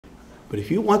But if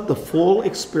you want the full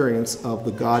experience of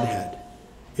the Godhead,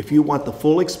 if you want the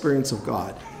full experience of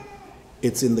God,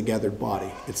 it's in the gathered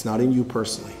body. It's not in you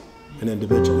personally and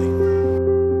individually.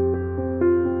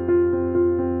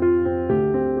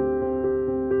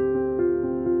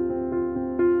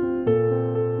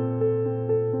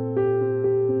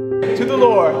 To the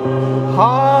Lord.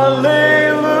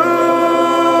 Hallelujah.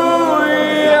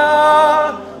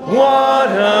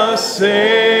 What a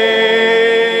Savior.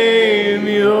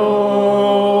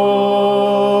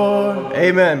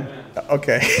 Amen.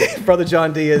 Okay. Brother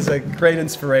John D. is a great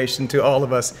inspiration to all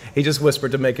of us. He just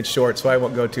whispered to make it short, so I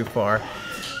won't go too far.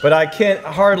 But I can't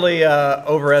hardly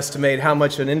overestimate how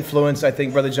much an influence I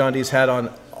think Brother John D. has had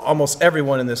on almost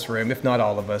everyone in this room, if not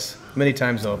all of us, many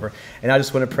times over. And I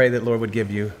just want to pray that Lord would give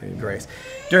you grace.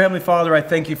 Dear Heavenly Father, I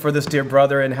thank you for this dear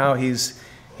brother and how he's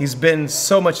been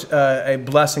so much a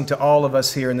blessing to all of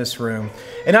us here in this room.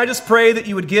 And I just pray that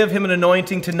you would give him an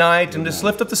anointing tonight and just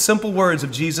lift up the simple words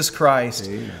of Jesus Christ,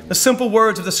 the simple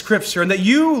words of the Scripture, and that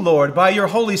you, Lord, by your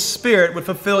Holy Spirit would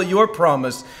fulfill your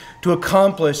promise to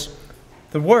accomplish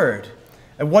the Word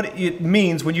and what it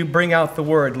means when you bring out the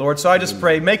Word, Lord. So I just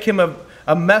pray, make him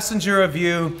a messenger of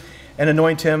you and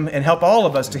anoint him and help all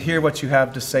of us to hear what you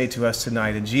have to say to us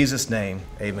tonight. In Jesus' name,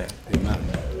 amen. Amen.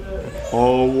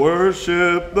 Oh,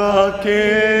 worship the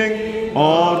King,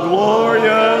 all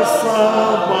glorious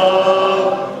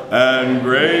above, and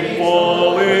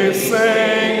gratefully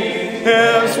sing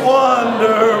his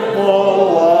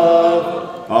wonderful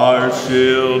love. Our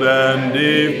shield and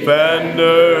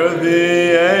defender,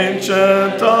 the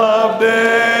Ancient of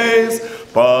Days,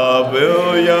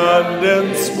 pavilioned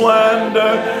in splendor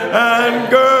and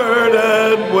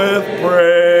girded with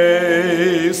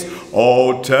praise.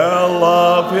 Oh, tell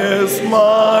of his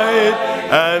might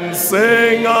and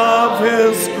sing of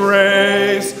his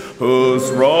grace, whose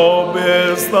robe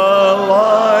is the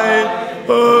light,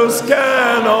 whose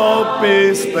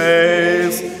canopy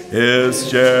space.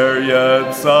 His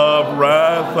chariots of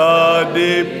wrath a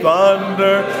deep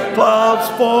thunder clouds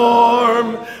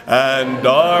form, and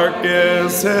dark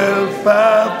is his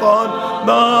path on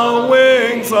the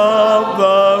wings of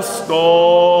the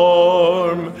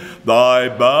storm. Thy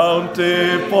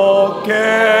bountiful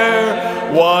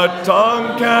care, what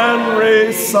tongue can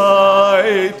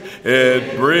recite?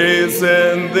 It breathes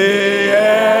in the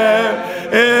air,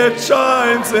 it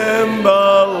shines in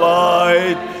the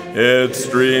light. It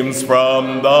streams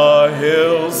from the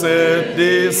hills, it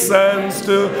descends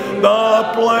to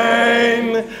the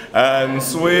plain, and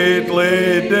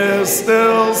sweetly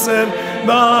distills in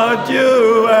the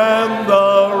dew and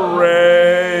the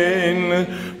rain.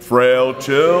 Frail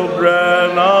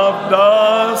children of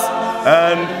dust,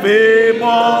 and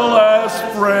feeble as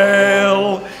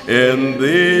frail, in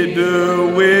thee do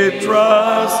we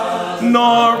trust,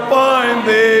 nor find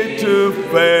thee to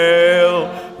fail.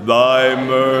 Thy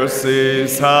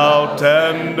mercies, how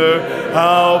tender,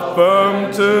 how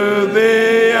firm to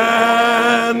the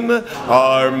end.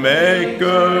 Our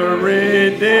Maker,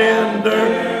 Redeemer,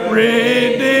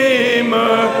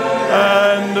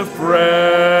 and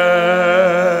friend.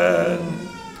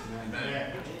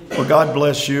 Well, God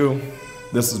bless you.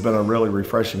 This has been a really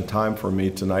refreshing time for me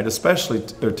tonight, especially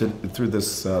through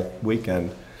this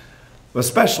weekend.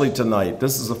 Especially tonight.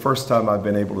 This is the first time I've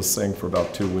been able to sing for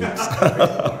about 2 weeks.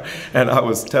 And I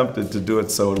was tempted to do it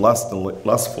so lustily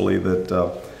that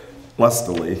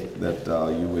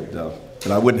you would,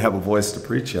 and I wouldn't have a voice to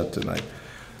preach yet tonight.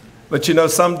 But you know,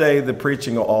 someday the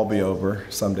preaching will all be over.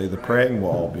 Someday the praying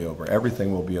will all be over.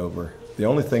 Everything will be over. The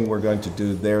only thing we're going to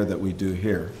do there that we do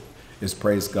here is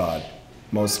praise God,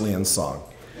 mostly in song.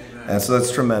 And so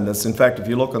that's tremendous. In fact, if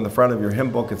you look on the front of your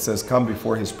hymn book, it says, "Come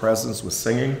before his presence with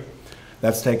singing."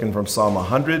 That's taken from Psalm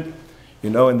 100. You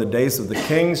know, in the days of the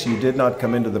kings, you did not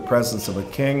come into the presence of a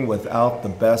king without the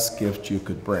best gift you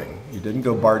could bring. You didn't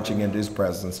go barging into his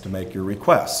presence to make your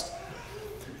request.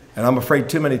 And I'm afraid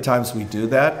too many times we do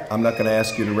that. I'm not going to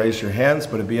ask you to raise your hands,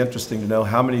 but it'd be interesting to know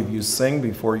how many of you sing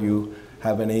before you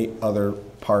have any other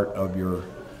part of your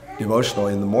devotional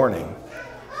in the morning.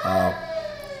 I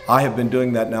have been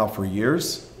doing that now for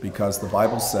years, because the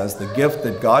Bible says the gift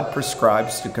that God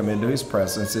prescribes to come into his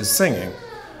presence is singing.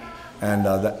 And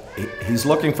he's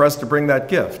looking for us to bring that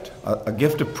gift, a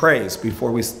gift of praise,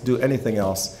 before we do anything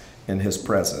else in his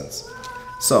presence.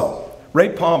 So, Ray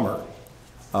Palmer.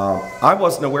 I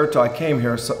wasn't aware till I came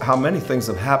here how many things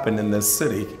have happened in this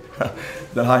city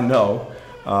that I know.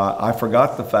 I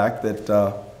forgot the fact that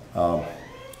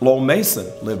Lowell Mason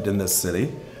lived in this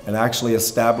city and actually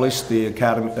established the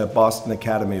Boston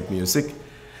Academy of Music.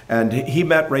 And he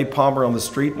met Ray Palmer on the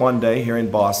street one day here in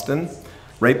Boston.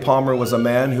 Ray Palmer was a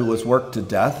man who was worked to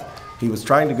death He was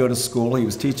trying to go to school. He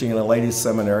was teaching in a ladies'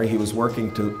 seminary. He was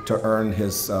working to earn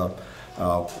his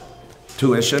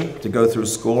tuition to go through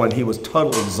school, and he was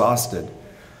totally exhausted.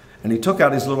 And he took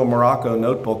out his little Morocco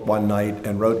notebook one night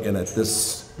and wrote in it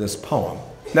this poem.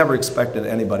 Never expected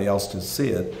anybody else to see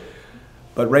it.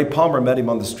 But Ray Palmer met him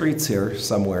on the streets here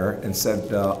somewhere and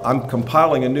said, I'm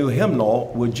compiling a new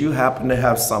hymnal. Would you happen to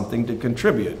have something to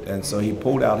contribute? And so he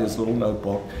pulled out his little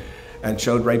notebook and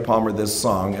showed Ray Palmer this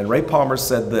song. And Ray Palmer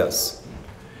said this.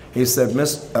 He said,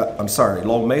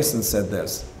 Lowell Mason said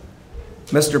this.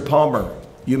 Mr. Palmer,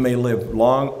 you may live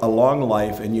a long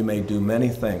life and you may do many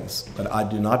things, but I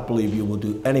do not believe you will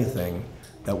do anything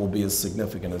that will be as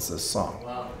significant as this song.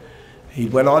 Wow. He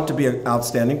went on to be an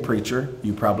outstanding preacher.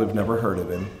 You probably have never heard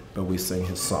of him, but we sing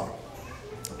his song.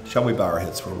 Shall we bow our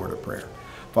heads for a word of prayer?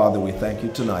 Father, we thank you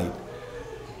tonight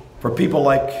for people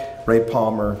like Ray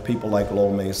Palmer, people like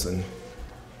Lowell Mason,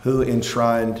 who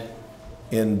enshrined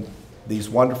in these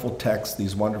wonderful texts,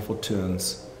 these wonderful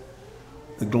tunes,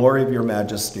 the glory of your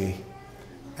majesty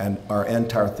and our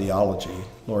entire theology.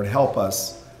 Lord, help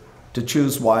us to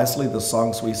choose wisely the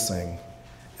songs we sing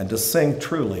and to sing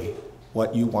truly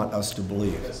what you want us to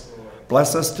believe.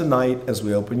 Bless us tonight as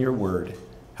we open your word.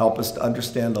 Help us to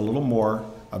understand a little more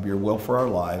of your will for our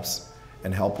lives,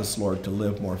 and help us, Lord, to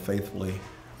live more faithfully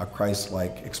a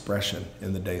Christ-like expression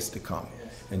in the days to come.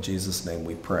 In Jesus' name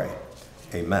we pray.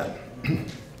 Amen.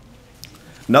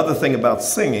 Another thing about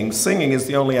singing, singing is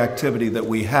the only activity that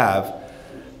we have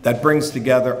that brings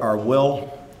together our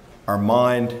will, our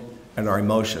mind, and our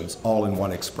emotions all in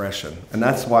one expression. And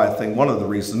that's why I think one of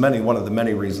the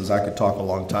many reasons I could talk a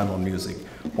long time on music,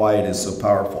 why it is so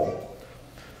powerful.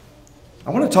 I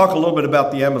want to talk a little bit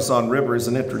about the Amazon River as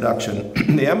an introduction.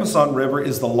 The Amazon River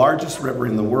is the largest river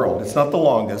in the world. It's not the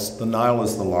longest, the Nile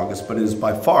is the longest, but it is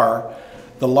by far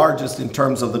the largest in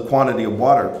terms of the quantity of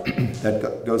water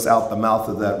that goes out the mouth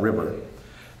of that river.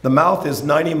 The mouth is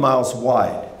 90 miles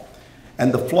wide,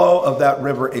 and the flow of that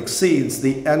river exceeds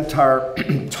the entire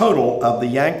total of the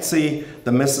Yangtze,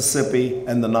 the Mississippi,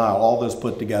 and the Nile, all those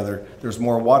put together. There's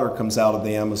more water comes out of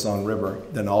the Amazon River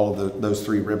than all of those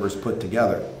three rivers put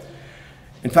together.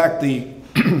 In fact,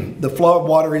 the flow of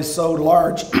water is so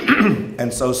large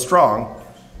and so strong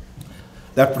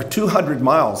that for 200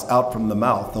 miles out from the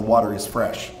mouth, the water is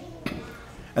fresh.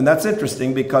 And that's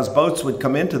interesting because boats would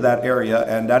come into that area,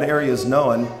 and that area is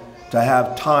known to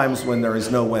have times when there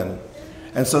is no wind.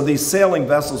 And so these sailing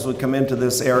vessels would come into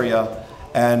this area,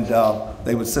 and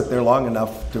they would sit there long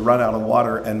enough to run out of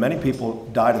water, and many people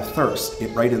died of thirst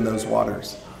right in those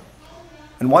waters.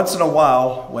 And once in a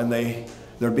while, when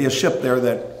there'd be a ship there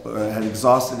that had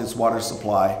exhausted its water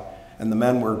supply, and the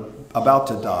men were about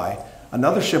to die,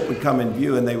 another ship would come in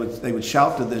view, and they would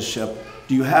shout to this ship,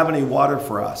 "Do you have any water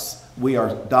for us? We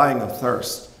are dying of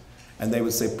thirst." And they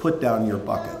would say, "Put down your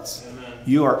buckets.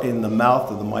 You are in the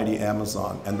mouth of the mighty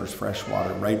Amazon, and there's fresh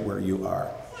water right where you are."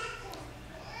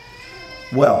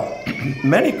 Well,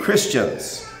 many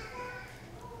Christians,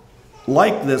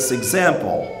 like this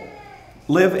example,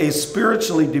 live a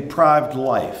spiritually deprived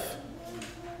life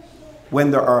when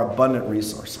there are abundant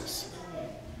resources.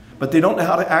 But they don't know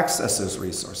how to access those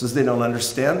resources. They don't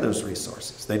understand those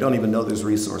resources. They don't even know those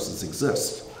resources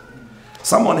exist.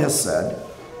 Someone has said,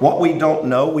 what we don't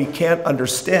know, we can't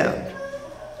understand.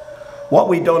 What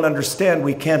we don't understand,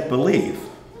 we can't believe.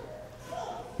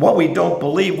 What we don't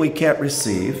believe, we can't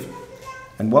receive.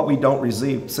 And what we don't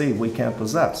receive, we can't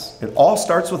possess. It all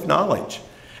starts with knowledge.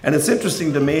 And it's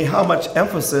interesting to me how much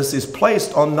emphasis is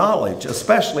placed on knowledge,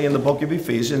 especially in the book of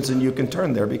Ephesians, and you can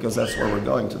turn there because that's where we're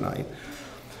going tonight.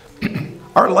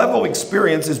 Our level of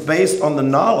experience is based on the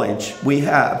knowledge we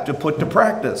have to put to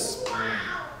practice.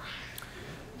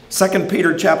 2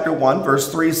 Peter chapter 1,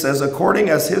 verse 3 says, "According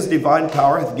as his divine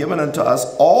power hath given unto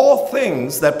us all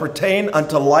things that pertain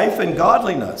unto life and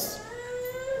godliness."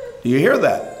 Do you hear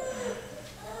that?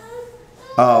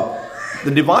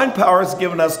 The divine power has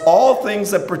given us all things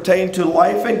that pertain to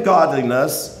life and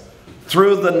godliness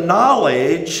through the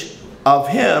knowledge of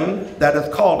him that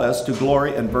hath called us to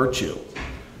glory and virtue.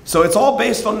 So it's all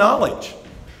based on knowledge.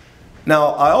 Now,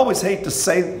 I always hate to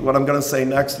say what I'm going to say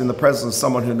next in the presence of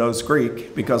someone who knows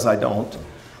Greek, because I don't.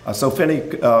 So Finney,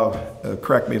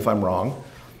 correct me if I'm wrong.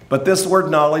 But this word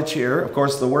knowledge here, of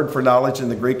course, the word for knowledge in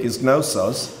the Greek is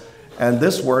gnosos. And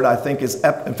this word, I think, is,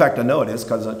 in fact, I know it is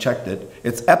because I checked it.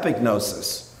 It's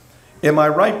epignosis. Am I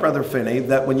right, Brother Finney,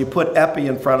 that when you put epi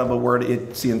in front of a word,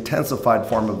 it's the intensified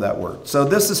form of that word? So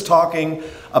this is talking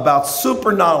about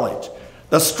super knowledge,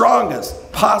 the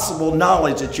strongest possible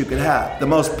knowledge that you could have, the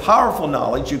most powerful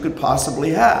knowledge you could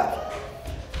possibly have.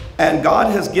 And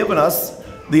God has given us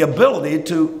the ability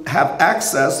to have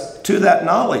access to that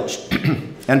knowledge.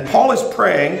 And Paul is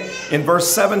praying in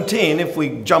verse 17, if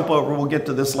we jump over, we'll get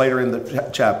to this later in the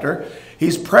chapter.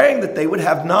 He's praying that they would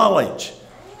have knowledge.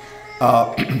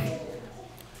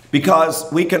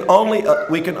 Because we can only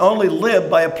live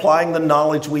by applying the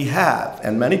knowledge we have.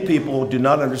 And many people do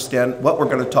not understand what we're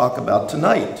going to talk about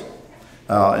tonight,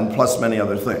 and plus many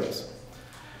other things.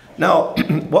 Now,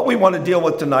 what we want to deal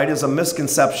with tonight is a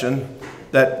misconception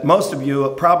that most of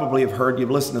you probably have heard.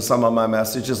 You've listened to some of my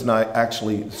messages, and I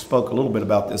actually spoke a little bit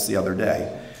about this the other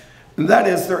day. And that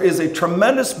is, there is a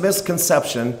tremendous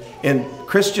misconception in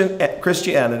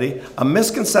Christianity, a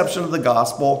misconception of the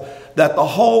gospel, that the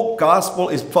whole gospel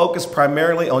is focused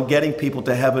primarily on getting people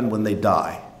to heaven when they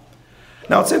die.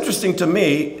 Now, it's interesting to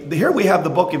me, here we have the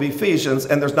book of Ephesians,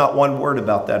 and there's not one word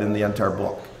about that in the entire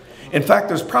book. In fact,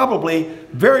 there's probably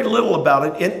very little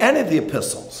about it in any of the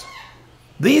epistles.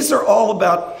 These are all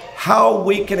about how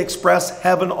we can express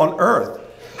heaven on earth,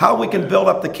 how we can build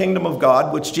up the kingdom of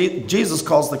God, which Jesus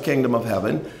calls the kingdom of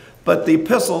heaven. But the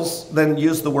epistles then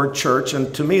use the word church,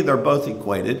 and to me, they're both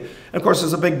equated. And of course,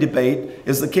 there's a big debate.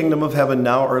 Is the kingdom of heaven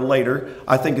now or later?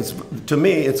 I think to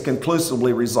me, it's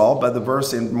conclusively resolved by the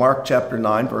verse in Mark chapter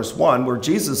 9, verse 1, where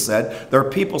Jesus said, there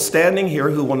are people standing here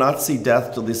who will not see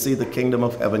death till they see the kingdom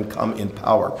of heaven come in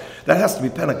power. That has to be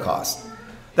Pentecost.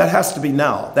 That has to be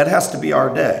now. That has to be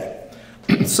our day.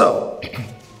 So,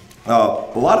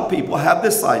 a lot of people have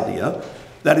this idea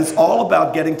that it's all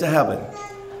about getting to heaven.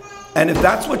 And if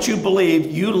that's what you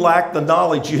believe, you lack the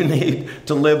knowledge you need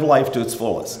to live life to its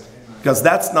fullest. Because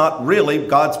that's not really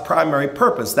God's primary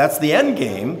purpose. That's the end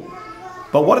game.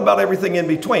 But what about everything in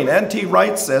between? N.T.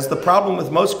 Wright says the problem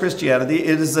with most Christianity,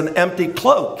 it is an empty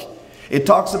cloak. It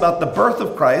talks about the birth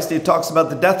of Christ. It talks about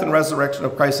the death and resurrection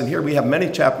of Christ. And here we have many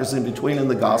chapters in between in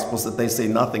the Gospels that they say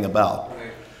nothing about.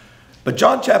 But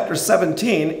John chapter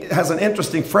 17 has an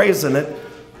interesting phrase in it.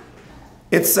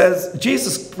 It says,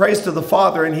 Jesus prays to the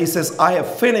Father, and he says, I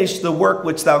have finished the work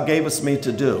which thou gavest me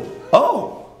to do.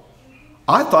 Oh,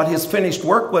 I thought his finished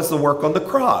work was the work on the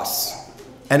cross.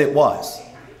 And it was.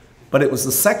 But it was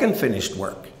the second finished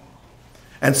work.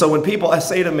 And so when people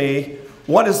say to me,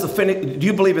 do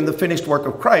you believe in the finished work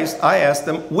of Christ? I ask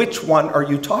them, which one are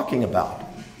you talking about?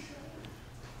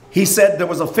 He said there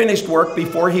was a finished work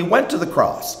before he went to the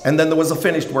cross. And then there was a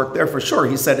finished work there for sure.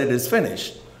 He said it is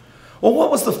finished. Well,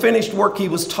 what was the finished work he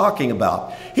was talking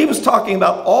about? He was talking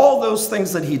about all those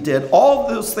things that he did, all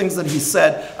those things that he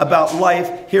said about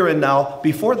life here and now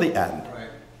before the end. Right.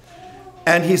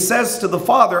 And he says to the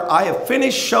Father, I have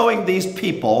finished showing these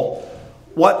people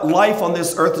what life on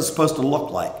this earth is supposed to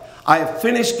look like. I have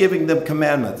finished giving them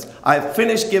commandments. I have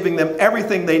finished giving them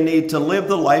everything they need to live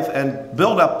the life and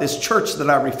build up this church that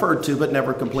I referred to but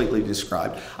never completely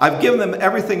described. I've given them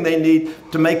everything they need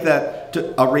to make that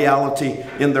a reality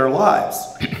in their lives.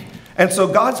 And so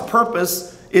God's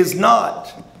purpose is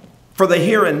not for the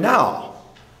here and now.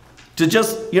 To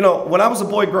just, when I was a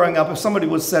boy growing up, if somebody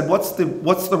would have said, what's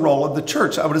the role of the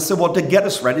church? I would have said, well, to get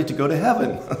us ready to go to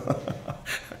heaven.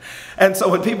 And so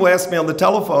when people ask me on the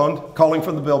telephone, calling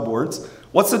from the billboards,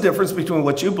 what's the difference between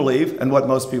what you believe and what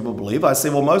most people believe? I say,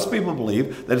 well, most people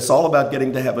believe that it's all about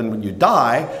getting to heaven when you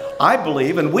die. I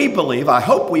believe, and we believe, I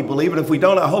hope we believe, and if we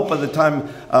don't, I hope by the time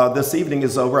this evening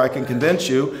is over, I can convince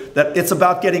you that it's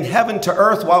about getting heaven to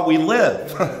earth while we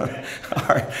live. All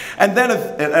right. And then,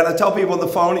 and I tell people on the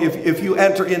phone, if you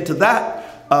enter into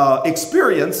that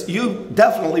experience, you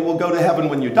definitely will go to heaven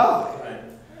when you die.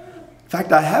 In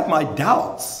fact, I have my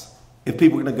doubts if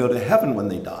people are going to go to heaven when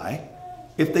they die,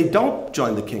 if they don't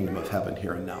join the kingdom of heaven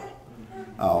here and now.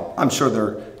 I'm sure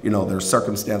there are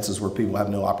circumstances where people have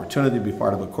no opportunity to be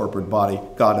part of a corporate body.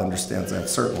 God understands that,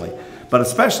 certainly. But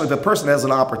especially if a person has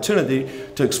an opportunity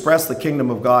to express the kingdom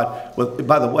of God.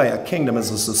 By the way, a kingdom is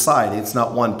a society. It's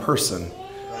not one person.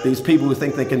 These people who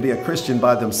think they can be a Christian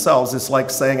by themselves, it's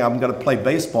like saying, I'm going to play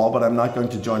baseball, but I'm not going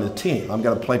to join a team. I'm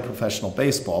going to play professional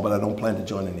baseball, but I don't plan to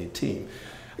join any team.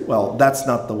 Well, that's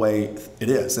not the way it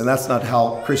is, and that's not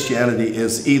how Christianity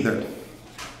is either.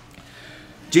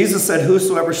 Jesus said,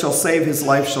 whosoever shall save his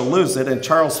life shall lose it, and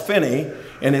Charles Finney,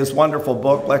 in his wonderful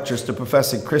book, Lectures to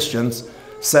Professing Christians,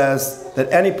 says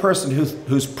that any person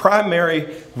whose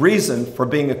primary reason for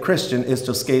being a Christian is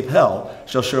to escape hell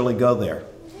shall surely go there.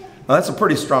 Now, that's a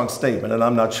pretty strong statement, and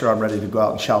I'm not sure I'm ready to go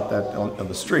out and shout that on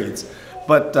the streets,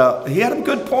 but he had a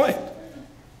good point.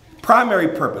 Primary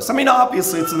purpose. I mean,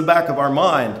 obviously, it's in the back of our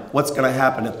mind what's going to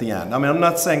happen at the end. I mean, I'm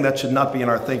not saying that should not be in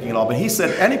our thinking at all, but he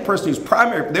said any person who's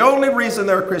the only reason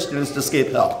they're a Christian is to escape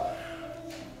hell.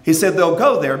 He said they'll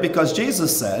go there because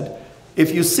Jesus said,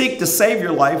 if you seek to save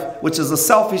your life, which is a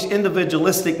selfish,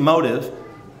 individualistic motive,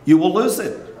 you will lose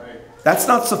it. That's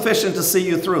not sufficient to see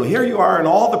you through. Here you are in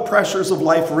all the pressures of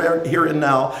life here and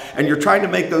now, and you're trying to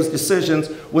make those decisions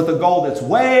with a goal that's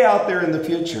way out there in the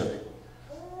future.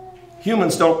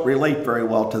 Humans don't relate very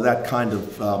well to that kind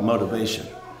of motivation.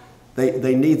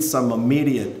 They need some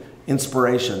immediate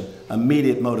inspiration,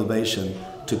 immediate motivation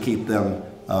to keep them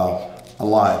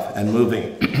alive and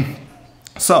moving.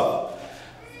 So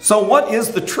what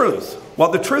is the truth? Well,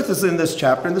 the truth is in this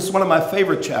chapter, and this is one of my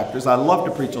favorite chapters. I love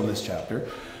to preach on this chapter.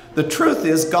 The truth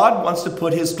is God wants to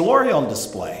put his glory on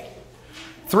display.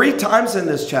 3 times in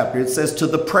this chapter it says, to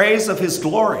the praise of his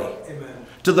glory. Amen.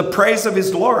 To the praise of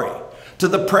his glory. To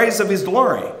the praise of his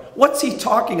glory. What's he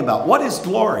talking about? What is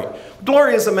glory?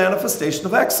 Glory is a manifestation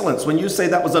of excellence. When you say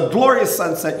that was a glorious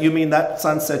sunset, you mean that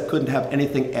sunset couldn't have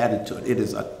anything added to it. It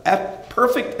is a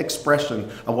perfect expression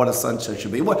of what a sunset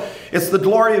should be. It's the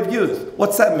glory of youth.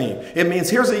 What's that mean? It means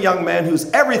here's a young man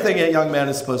who's everything a young man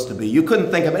is supposed to be. You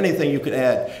couldn't think of anything you could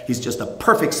add. He's just a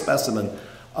perfect specimen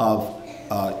of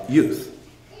youth.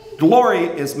 Glory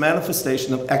is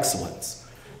manifestation of excellence.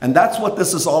 And that's what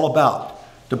this is all about.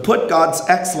 To put God's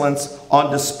excellence on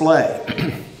display.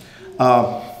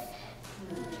 The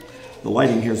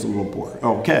lighting here is a little poor.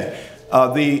 Okay. I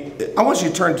want you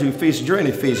to turn to Ephesians. You're in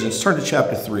Ephesians. Turn to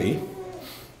chapter 3.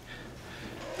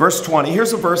 Verse 20.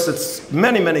 Here's a verse that's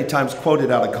many, many times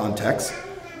quoted out of context.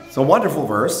 It's a wonderful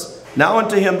verse. Now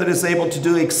unto him that is able to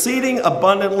do exceeding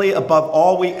abundantly above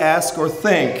all we ask or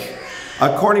think,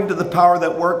 according to the power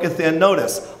that worketh in,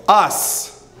 notice,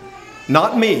 us,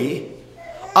 not me,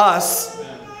 us.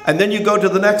 And then you go to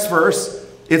the next verse.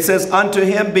 It says, unto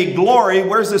him be glory.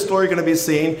 Where's this glory going to be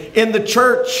seen? In the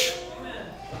church.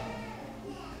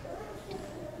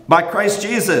 By Christ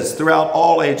Jesus, throughout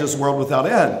all ages, world without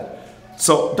end.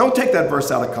 So don't take that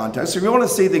verse out of context. If you want to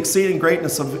see the exceeding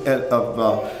greatness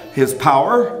of his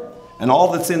power and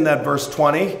all that's in that verse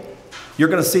 20, you're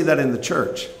going to see that in the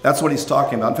church. That's what he's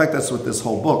talking about. In fact, that's what this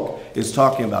whole book is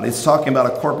talking about. It's talking about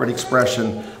a corporate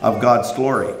expression of God's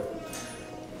glory.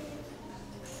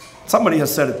 Somebody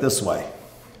has said it this way.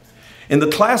 In the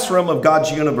classroom of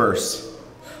God's universe,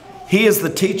 he is the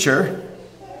teacher.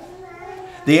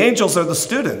 The angels are the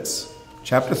students.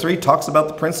 Chapter 3 talks about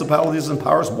the principalities and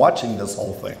powers watching this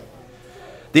whole thing.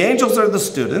 The angels are the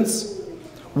students.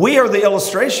 We are the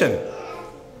illustration.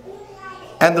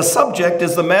 And the subject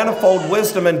is the manifold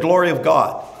wisdom and glory of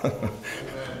God.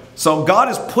 So God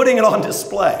is putting it on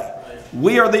display.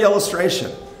 We are the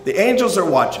illustration. The angels are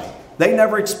watching. They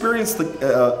never experienced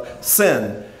the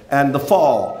sin and the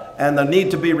fall and the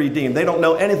need to be redeemed. They don't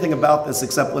know anything about this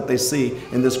except what they see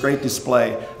in this great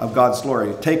display of God's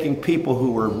glory. Taking people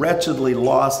who were wretchedly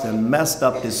lost and messed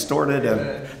up, distorted,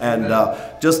 and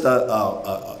just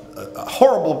a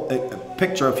horrible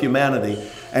picture of humanity,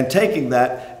 and taking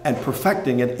that and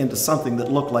perfecting it into something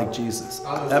that looked like Jesus.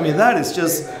 I mean, that is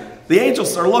just, the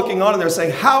angels are looking on and they're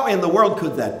saying, how in the world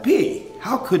could that be?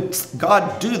 How could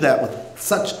God do that with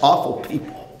such awful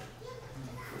people?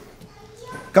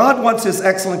 God wants his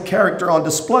excellent character on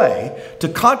display to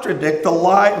contradict the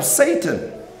lie of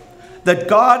Satan, that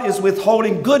God is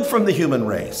withholding good from the human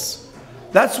race.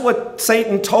 That's what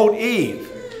Satan told Eve.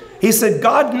 He said,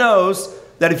 God knows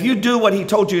that if you do what he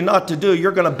told you not to do,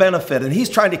 you're going to benefit, and he's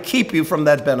trying to keep you from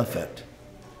that benefit.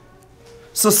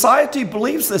 Society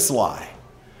believes this lie.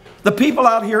 The people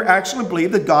out here actually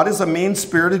believe that God is a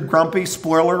mean-spirited, grumpy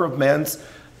spoiler of man's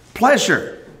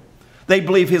pleasure. They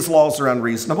believe his laws are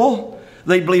unreasonable.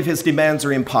 They believe his demands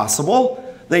are impossible.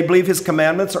 They believe his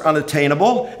commandments are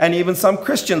unattainable. And even some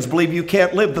Christians believe you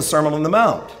can't live the Sermon on the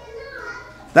Mount.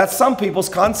 That's some people's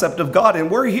concept of God. And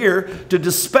we're here to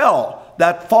dispel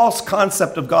that false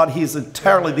concept of God. He's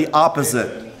entirely the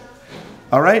opposite.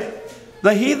 All right?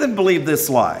 The heathen believe this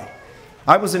lie.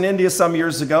 I was in India some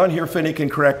years ago, and here Finney can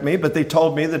correct me, but they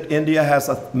told me that India has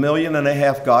 1.5 million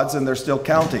gods, and they're still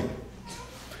counting.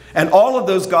 And all of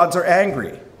those gods are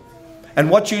angry. And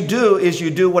what you do is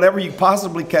you do whatever you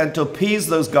possibly can to appease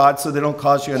those gods so they don't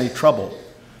cause you any trouble.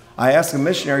 I asked a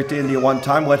missionary to India one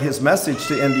time what his message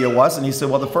to India was, and he said,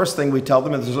 well, the first thing we tell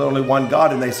them is there's only one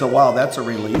God. And they said, wow, that's a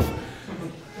relief.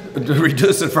 To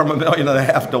reduce it from 1.5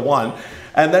 million to 1.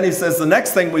 And then he says, the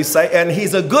next thing we say, and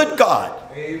he's a good God.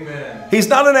 Amen. He's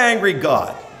not an angry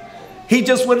God. He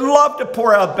just would love to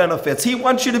pour out benefits. He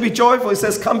wants you to be joyful. He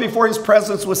says, come before his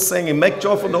presence with singing. Make a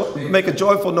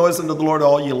joyful noise unto the Lord,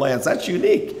 all ye lands. That's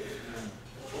unique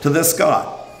to this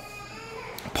God.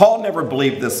 Paul never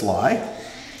believed this lie.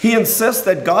 He insists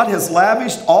that God has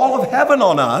lavished all of heaven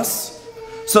on us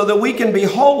so that we can be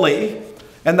holy.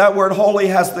 And that word holy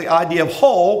has the idea of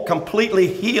whole, completely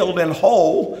healed and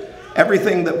whole.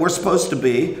 everything that we're supposed to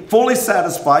be, fully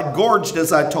satisfied, gorged,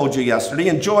 as I told you yesterday,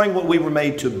 enjoying what we were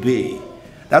made to be.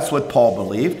 That's what Paul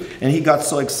believed, and he got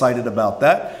so excited about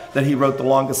that he wrote the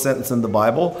longest sentence in the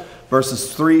Bible.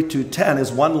 Verses 3 to 10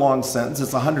 is one long sentence.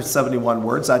 It's 171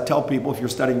 words. I tell people, if you're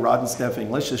studying Rod and Steph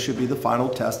English, this should be the final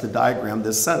test to diagram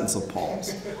this sentence of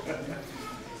Paul's.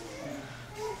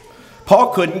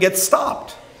 Paul couldn't get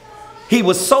stopped. He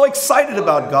was so excited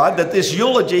about God that this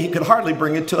eulogy, he could hardly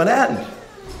bring it to an end.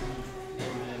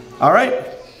 All right?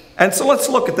 And so let's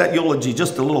look at that eulogy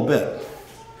just a little bit.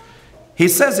 He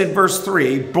says in verse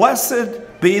 3,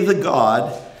 "Blessed be the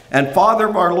God and Father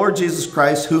of our Lord Jesus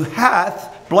Christ, who hath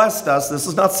blessed us." This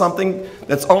is not something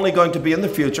that's only going to be in the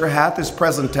future. Hath is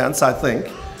present tense, I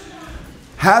think.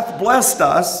 Hath blessed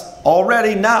us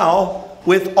already now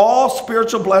with all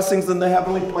spiritual blessings in the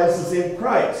heavenly places in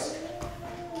Christ.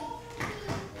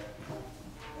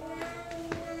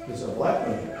 Is there a black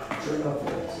one here? Sure enough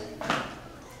it is.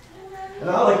 And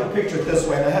I like to picture it this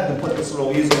way, and I had to put this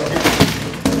little easel in here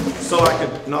so I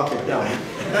could knock it down.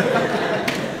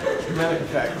 Dramatic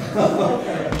effect.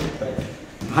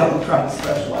 I don't try to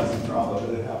specialize in drama, but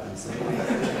it happens.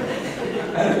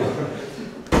 Anyway.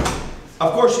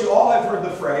 Of course, you all have heard the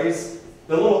phrase,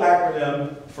 the little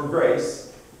acronym for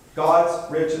grace,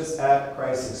 God's riches at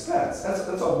Christ's expense.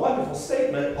 That's a wonderful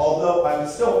statement, although I'm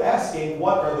still asking,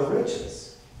 what are the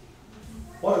riches?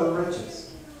 What are the riches?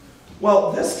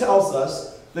 Well, this tells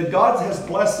us that God has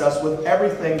blessed us with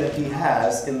everything that he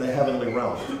has in the heavenly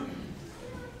realm.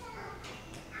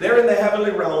 There in the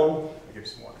heavenly realm, I'll give you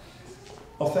some water.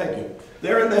 oh, thank you.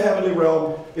 There in the heavenly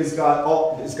realm is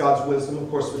God's wisdom, of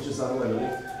course, which is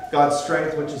unlimited. God's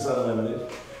strength, which is unlimited.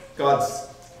 God's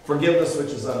forgiveness, which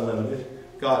is unlimited.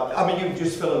 You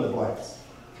just fill in the blanks.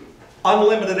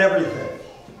 Unlimited everything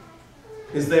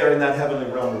is there in that heavenly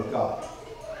realm with God.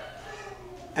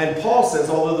 And Paul says,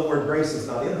 although the word grace is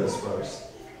not in this verse,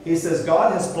 he says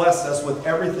God has blessed us with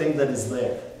everything that is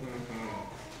there.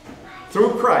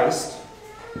 Through Christ,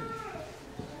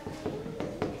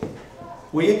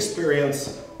 we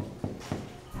experience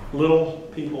little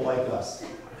people like us.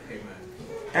 Amen.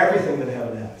 Everything that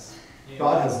heaven has.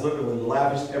 God has literally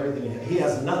lavished everything. He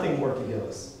has nothing more to give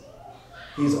us.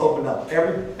 He's opened up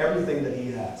everything that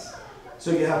he has.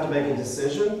 So you have to make a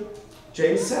decision.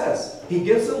 James says he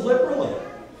gives it liberally.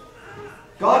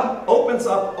 God opens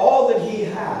up all that he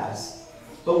has,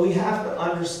 but we have to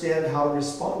understand how to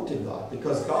respond to God,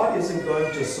 because God isn't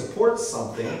going to support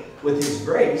something with his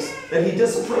grace that he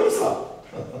disapproves of.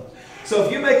 So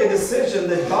if you make a decision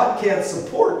that God can't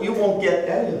support, you won't get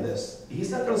any of this.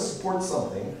 He's not going to support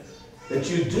something that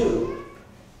you do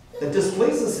that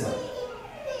displeases him.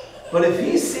 But if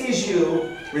he sees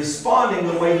you responding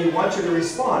the way he wants you to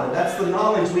respond, and that's the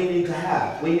knowledge we need to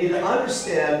have. We need to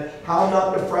understand how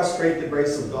not to frustrate the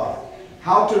grace of God.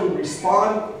 How to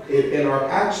respond in our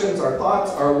actions, our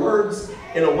thoughts, our words,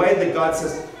 in a way that God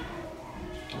says,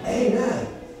 amen.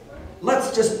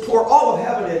 Let's just pour all of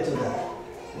heaven into that.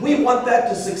 We want that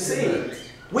to succeed.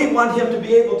 We want him to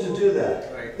be able to do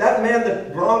that. That man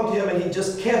that wronged him and he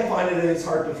just can't find it in his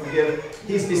heart to forgive,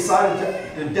 he's decided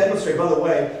to demonstrate. By the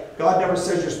way, God never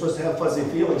says you're supposed to have fuzzy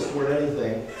feelings toward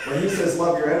anything. When he says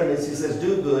love your enemies, he says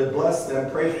do good, bless them,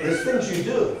 pray. There's things you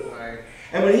do.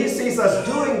 And when he sees us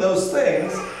doing those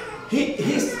things,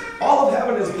 he's all of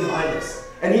heaven is behind us.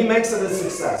 And he makes it a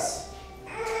success.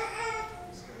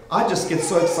 I just get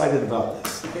so excited about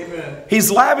this. Amen.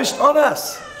 He's lavished on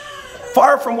us.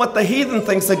 Far from what the heathen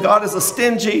thinks, that God is a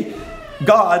stingy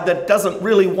God that doesn't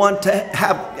really want to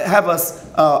have us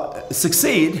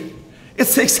succeed.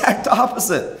 It's the exact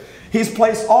opposite. He's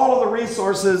placed all of the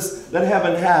resources that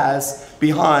heaven has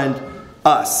behind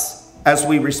us as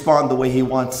we respond the way he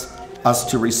wants us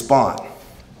to respond.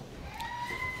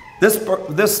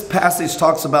 This passage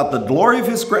talks about the glory of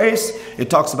his grace. It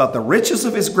talks about the riches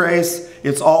of his grace.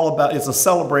 It's a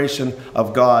celebration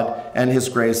of God and his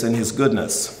grace and his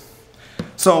goodness.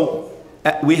 So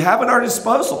we have at our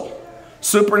disposal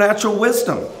supernatural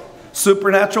wisdom,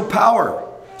 supernatural power,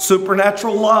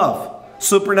 supernatural love,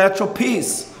 supernatural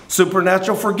peace,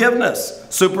 supernatural forgiveness,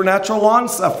 supernatural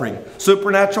long-suffering,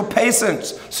 supernatural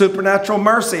patience, supernatural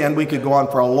mercy, and we could go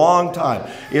on for a long time.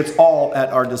 It's all at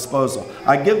our disposal.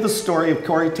 I give the story of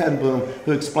Corrie ten Boom,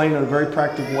 who explained in a very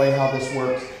practical way how this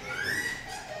works.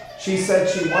 She said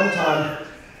she one time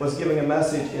was giving a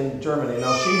message in Germany.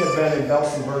 Now, she had been in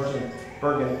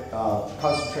Belsen-Bergen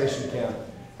concentration camp,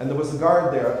 and there was a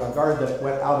guard there, a guard that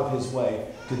went out of his way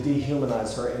to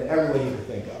dehumanize her in every way you could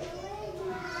think of.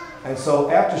 And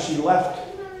so after she left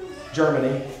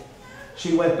Germany,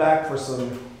 she went back for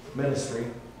some ministry,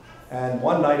 And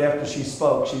one night after she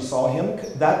spoke, she saw him,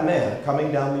 that man,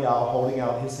 coming down the aisle, holding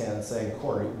out his hand, saying,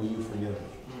 Corey, will you forgive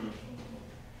me?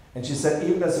 And she said,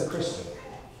 even as a Christian,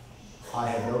 I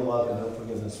had no love and no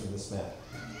forgiveness for this man.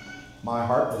 My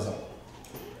heart was a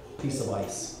piece of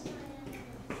ice.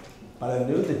 But I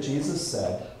knew that Jesus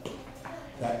said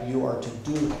that you are to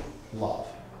do love.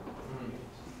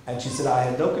 And she said, I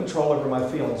had no control over my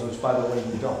feelings, which, by the way,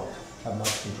 you don't have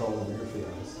much control over your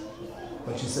feelings.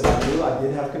 But she said, I knew I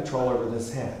did have control over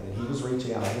this hand, and he was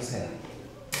reaching out his hand.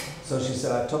 So she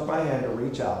said, I took my hand to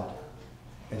reach out,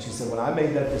 and she said, when I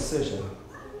made that decision,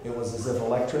 it was as if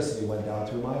electricity went down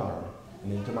through my arm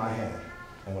and into my hand.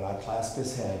 And when I clasped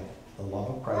his hand, the love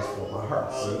of Christ filled my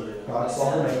heart. See, God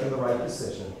saw her making the right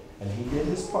decision, and he did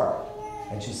his part.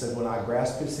 And she said, when I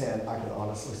grasped his hand, I could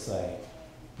honestly say,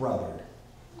 brother,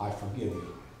 I forgive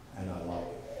you, and I love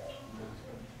you.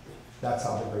 That's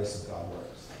how the grace of God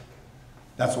works.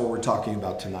 That's what we're talking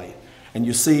about tonight. And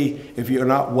you see, if you're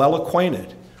not well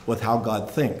acquainted with how God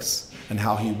thinks and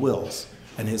how he wills,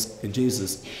 and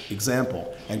Jesus'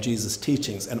 example and Jesus'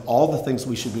 teachings and all the things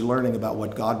we should be learning about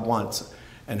what God wants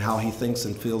and how he thinks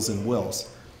and feels and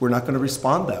wills, we're not going to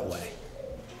respond that way.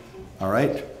 All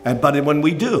right? But when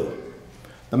we do,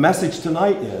 the message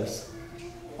tonight is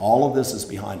all of this is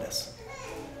behind us.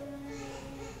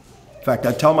 In fact,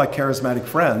 I tell my charismatic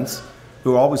friends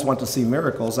who always want to see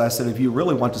miracles, I said, if you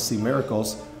really want to see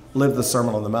miracles, live the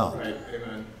Sermon on the Mount. Right.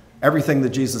 Amen. Everything that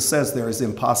Jesus says there is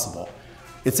impossible.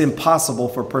 It's impossible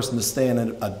for a person to stay in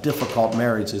a difficult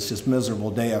marriage. It's just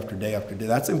miserable day after day after day.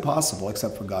 That's impossible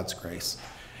except for God's grace.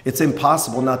 It's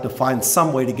impossible not to find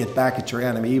some way to get back at your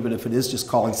enemy, even if it is just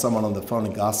calling someone on the phone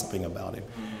and gossiping about him.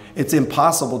 It's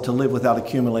impossible to live without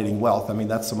accumulating wealth. I mean,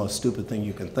 that's the most stupid thing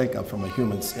you can think of from a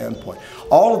human standpoint.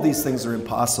 All of these things are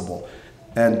impossible,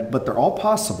 but they're all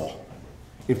possible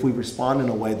if we respond in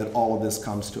a way that all of this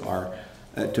comes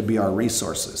to be our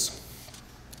resources.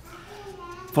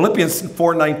 Philippians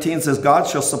 4:19 says, God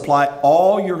shall supply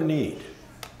all your need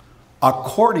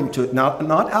according to,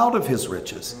 not out of his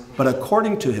riches, but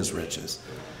according to his riches.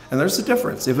 And there's a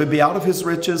difference. If it be out of his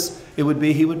riches, it would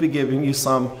be he would be giving you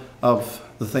some of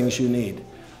the things you need.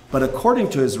 But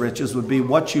according to his riches would be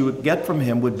what you would get from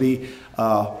him would be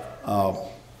an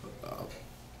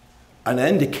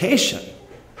indication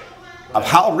of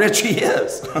how rich he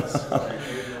is.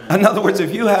 In other words,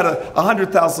 if you had a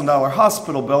 $100,000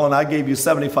 hospital bill and I gave you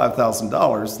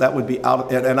 $75,000, that would be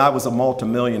out of, and I was a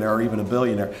multimillionaire or even a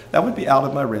billionaire, that would be out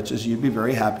of my riches. You'd be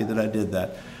very happy that I did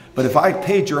that. But if I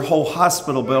paid your whole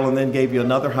hospital bill and then gave you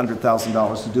another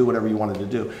 $100,000 to do whatever you wanted to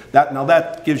do,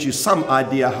 that gives you some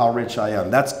idea how rich I am.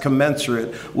 That's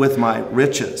commensurate with my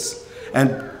riches.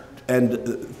 And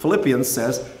Philippians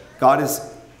says, God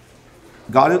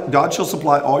shall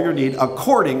supply all your need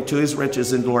according to his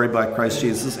riches in glory by Christ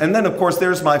Jesus. And then, of course,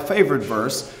 there's my favorite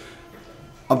verse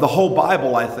of the whole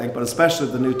Bible, I think, but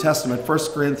especially the New Testament,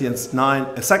 2 Corinthians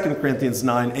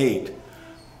 9:8.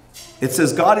 It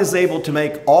says, God is able to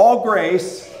make all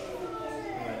grace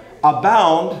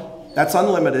abound. That's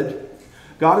unlimited.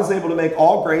 God is able to make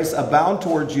all grace abound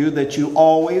towards you, that you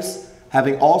always,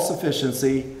 having all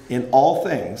sufficiency in all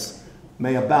things,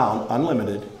 may abound,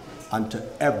 unlimited, unto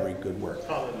every good work.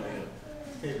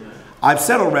 I've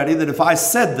said already that if I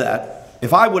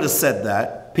would have said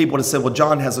that, people would have said, well,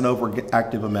 John has an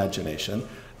overactive imagination.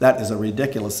 That is a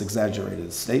ridiculous,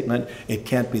 exaggerated statement. It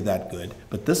can't be that good.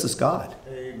 But this is God.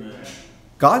 Amen.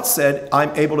 God said,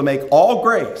 I'm able to make all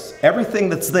grace, everything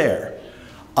that's there,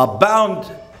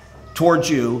 abound towards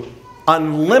you,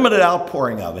 unlimited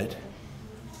outpouring of it,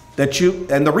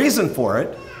 and the reason for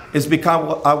it is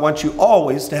because I want you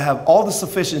always to have all the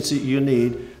sufficiency you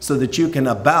need so that you can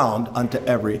abound unto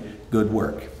every good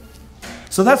work.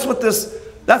 So that's what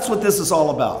this is all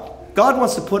about. God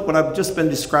wants to put what I've just been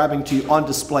describing to you on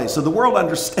display so the world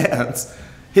understands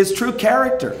his true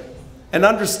character and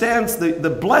understands the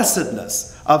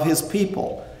blessedness of his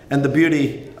people and the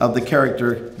beauty of the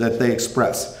character that they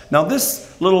express. Now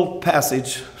this little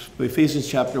passage, Ephesians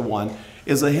chapter 1,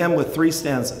 is a hymn with 3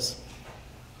 stanzas.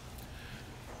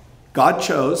 God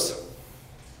chose,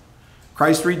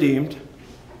 Christ redeemed,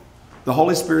 the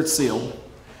Holy Spirit sealed,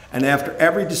 and after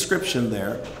every description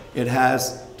there, it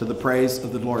has to the praise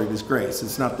of the glory of his grace.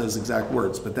 It's not those exact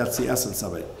words, but that's the essence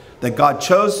of it. That God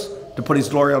chose to put his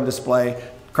glory on display,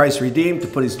 Christ redeemed to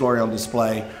put his glory on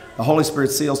display, the Holy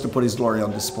Spirit seals to put his glory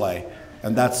on display.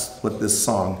 And that's what this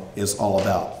song is all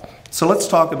about. So let's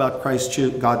talk about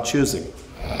God choosing.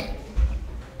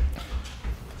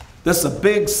 This is a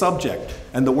big subject,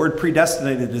 and the word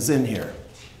predestinated is in here.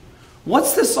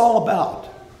 What's this all about?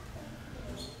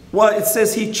 Well, it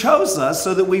says he chose us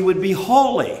so that we would be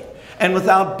holy and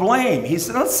without blame. He's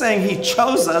not saying he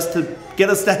chose us to get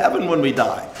us to heaven when we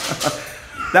die.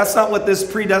 That's not what this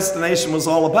predestination was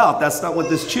all about. That's not what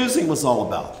this choosing was all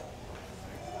about.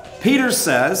 Peter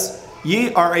says,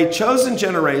 ye are a chosen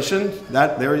generation.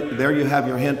 There you have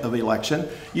your hint of election.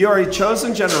 You are a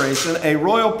chosen generation, a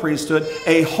royal priesthood,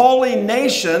 a holy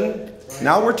nation.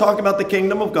 Now we're talking about the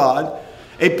kingdom of God.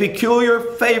 A peculiar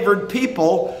favored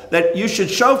people, that you should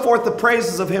show forth the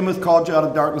praises of him who called you out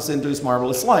of darkness into his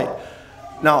marvelous light.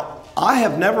 Now, I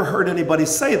have never heard anybody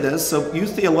say this, so you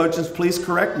theologians, please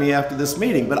correct me after this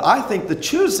meeting. But I think the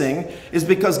choosing is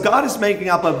because God is making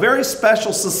up a very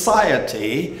special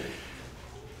society,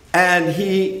 and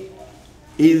he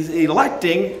is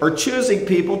electing or choosing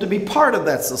people to be part of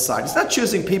that society. He's not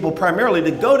choosing people primarily to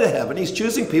go to heaven. He's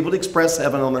choosing people to express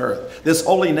heaven on earth, this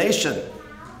holy nation.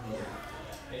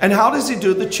 And how does he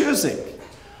do the choosing?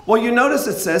 Well, you notice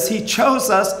it says he chose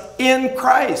us in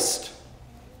Christ.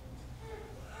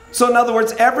 So in other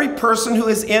words, every person who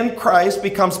is in Christ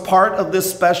becomes part of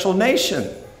this special nation.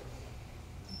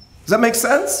 Does that make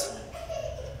sense?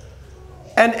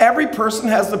 And every person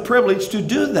has the privilege to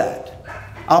do that.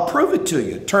 I'll prove it to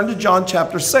you. Turn to John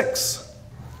chapter 6.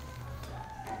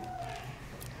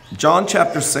 John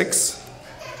chapter 6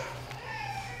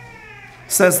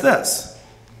 says this.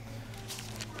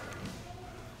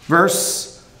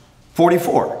 Verse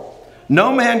 44.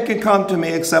 No man can come to me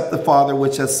except the Father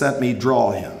which has sent me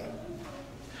draw him.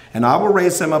 And I will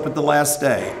raise him up at the last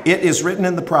day. It is written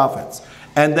in the prophets.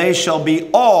 And they shall be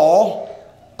all,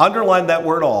 underline that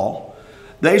word all,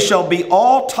 they shall be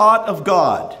all taught of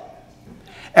God.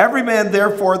 Every man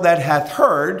therefore that hath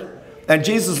heard, and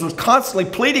Jesus was constantly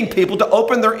pleading people to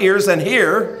open their ears and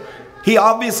hear. He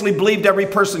obviously believed every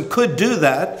person could do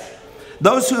that.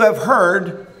 Those who have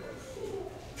heard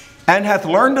and hath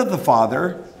learned of the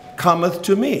Father cometh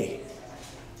to me.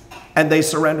 And they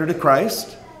surrender to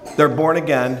Christ. They're born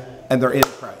again, and they're in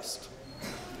Christ.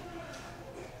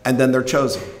 And then they're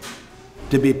chosen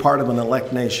to be part of an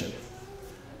elect nation.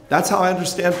 That's how I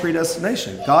understand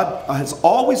predestination. God has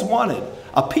always wanted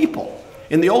a people.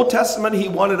 In the Old Testament, he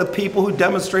wanted a people who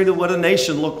demonstrated what a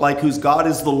nation looked like, whose God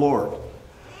is the Lord.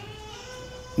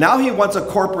 Now he wants a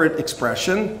corporate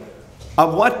expression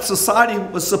of what society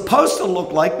was supposed to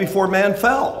look like before man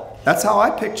fell. That's how I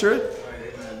picture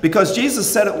it. Because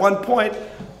Jesus said at one point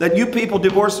that you people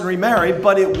divorce and remarry,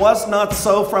 but it was not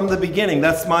so from the beginning.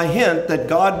 That's my hint that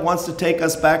God wants to take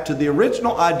us back to the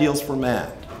original ideals for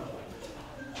man.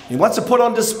 He wants to put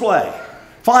on display,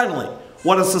 finally,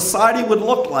 what a society would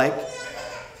look like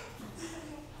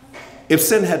if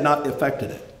sin had not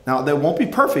affected it. Now, they won't be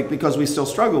perfect because we still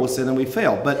struggle with sin and we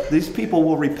fail, but these people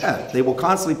will repent. They will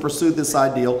constantly pursue this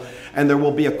ideal, and there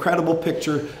will be a credible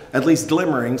picture, at least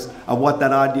glimmerings, of what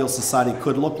that ideal society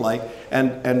could look like,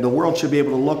 and the world should be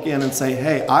able to look in and say,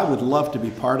 hey, I would love to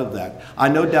be part of that. I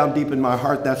know down deep in my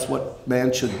heart that's what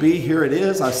man should be. Here it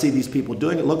is. I see these people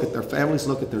doing it. Look at their families.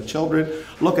 Look at their children.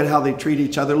 Look at how they treat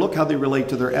each other. Look how they relate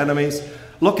to their enemies.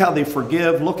 Look how they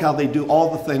forgive. Look how they do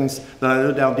all the things that I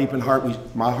know down deep in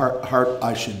my heart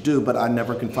I should do, but I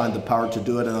never can find the power to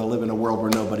do it, and I live in a world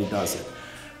where nobody does it.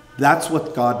 That's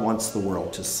what God wants the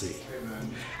world to see.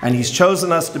 Amen. And he's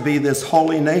chosen us to be this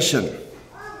holy nation.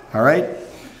 All right?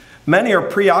 Many are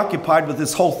preoccupied with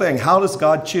this whole thing. How does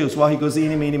God choose? Well, he goes,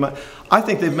 eeny, meeny, miny. I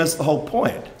think they've missed the whole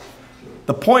point.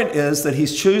 The point is that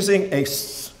he's choosing a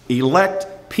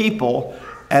elect people,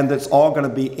 and that's all going to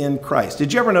be in Christ.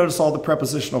 Did you ever notice all the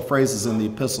prepositional phrases in the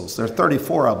epistles? There are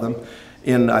 34 of them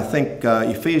in, I think,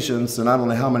 Ephesians, and I don't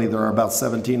know how many. There are about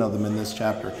 17 of them in this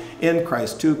chapter. In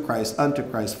Christ, to Christ, unto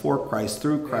Christ, for Christ,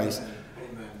 through Christ.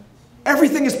 Amen.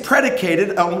 Everything is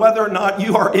predicated on whether or not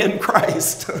you are in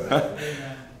Christ.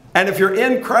 And if you're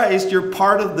in Christ, you're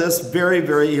part of this very,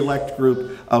 very elect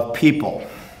group of people.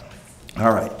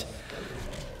 All right.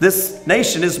 This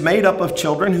nation is made up of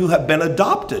children who have been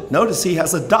adopted. Notice he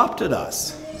has adopted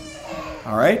us.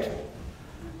 All right?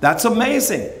 That's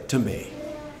amazing to me.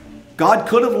 God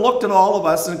could have looked at all of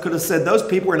us and could have said, those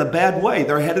people are in a bad way.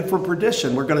 They're headed for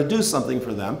perdition. We're going to do something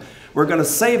for them. We're going to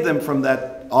save them from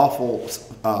that awful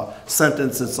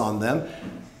sentence that's on them.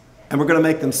 And we're going to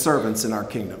make them servants in our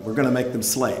kingdom. We're going to make them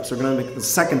slaves. We're going to make them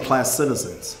second-class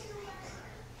citizens.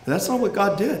 And that's not what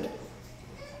God did.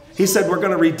 He said, we're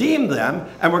going to redeem them,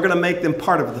 and we're going to make them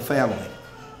part of the family.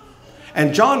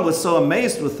 And John was so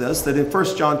amazed with this that in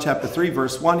 1 John chapter 3,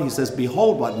 verse 1, he says,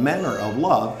 behold, what manner of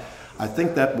love, I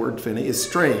think that word, Finney, is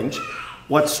strange.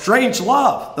 What strange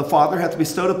love the Father hath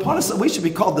bestowed upon us, that we should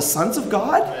be called the sons of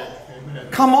God? Amen.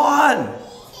 Come on.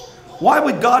 Why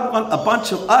would God want a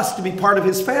bunch of us to be part of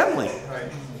his family?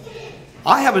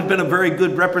 I haven't been a very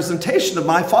good representation of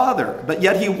my Father, but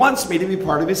yet he wants me to be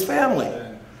part of his family.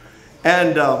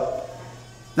 And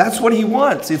that's what he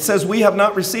wants. It says we have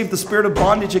not received the spirit of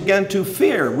bondage again to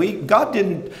fear. God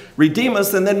didn't redeem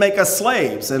us and then make us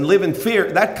slaves and live in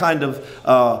fear, that kind of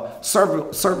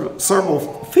servile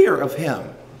fear of him.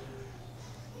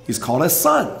 He's called us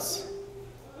sons.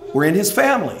 We're in his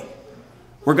family.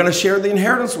 We're going to share the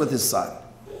inheritance with his son.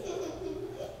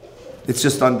 It's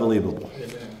just unbelievable.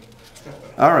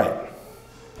 All right.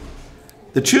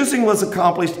 The choosing was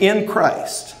accomplished in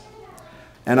Christ.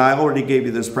 And I already gave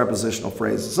you this prepositional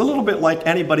phrase. It's a little bit like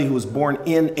anybody who was born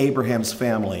in Abraham's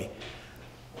family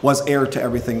was heir to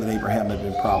everything that Abraham had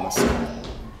been promised.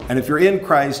 And if you're in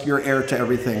Christ, you're heir to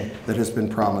everything that has been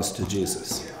promised to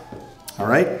Jesus. All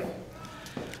right?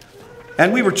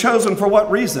 And we were chosen for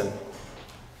what reason?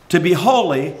 To be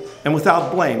holy and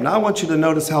without blame. Now I want you to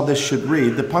notice how this should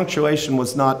read. The punctuation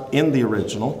was not in the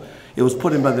original. It was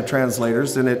put in by the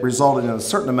translators, and it resulted in a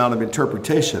certain amount of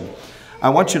interpretation. I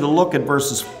want you to look at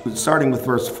verses, starting with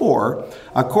verse 4.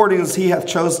 According as he hath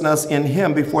chosen us in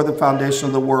him before the foundation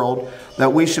of the world,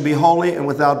 that we should be holy and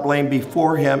without blame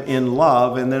before him in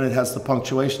love. And then it has the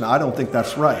punctuation. I don't think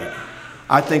that's right.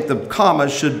 I think the comma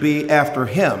should be after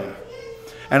him.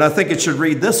 And I think it should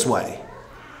read this way.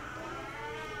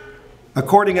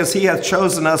 According as he hath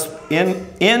chosen us in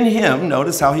him,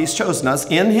 notice how he's chosen us,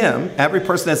 in him. Every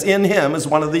person that's in him is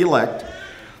one of the elect.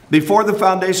 Before the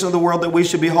foundation of the world, that we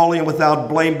should be holy and without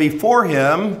blame before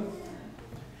him,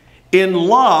 in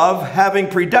love, having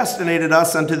predestinated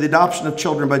us unto the adoption of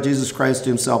children by Jesus Christ to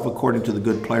himself, according to the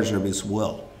good pleasure of his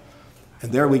will.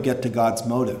 And there we get to God's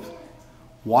motive.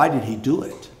 Why did he do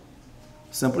it?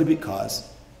 Simply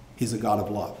because he's a God of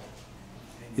love.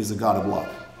 He's a God of love.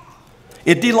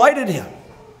 It delighted him.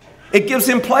 It gives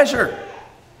him pleasure.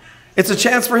 It's a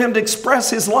chance for him to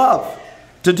express his love,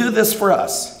 to do this for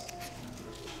us.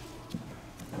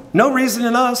 No reason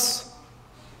in us.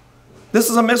 This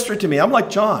is a mystery to me. I'm like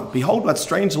John. Behold, what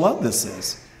strange love this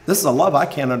is. This is a love I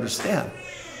can't understand.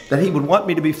 That he would want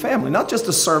me to be family. Not just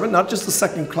a servant, not just a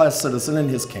second-class citizen in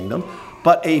his kingdom,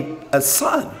 but a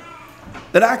son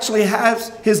that actually has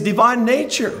his divine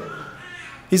nature.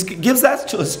 He gives that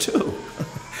to us too.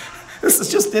 This is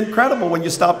just incredible when you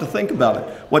stop to think about it,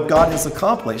 what God has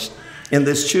accomplished in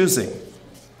this choosing.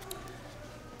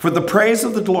 For the praise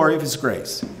of the glory of his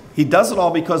grace. He does it all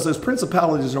because those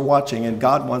principalities are watching, and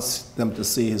God wants them to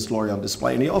see his glory on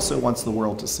display, and he also wants the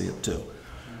world to see it too.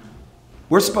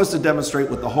 We're supposed to demonstrate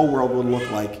what the whole world would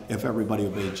look like if everybody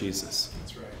obeyed Jesus.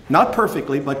 That's right. Not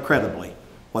perfectly, but credibly,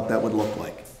 what that would look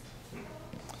like.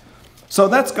 So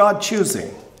that's God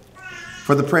choosing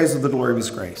for the praise of the glory of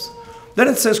his grace. Then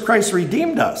it says Christ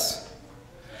redeemed us.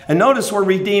 And notice we're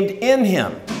redeemed in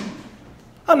him.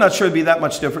 I'm not sure it'd be that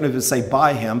much different if it say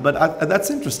by him, but that's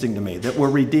interesting to me, that we're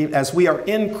redeemed. As we are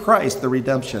in Christ, the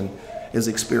redemption is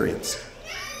experienced.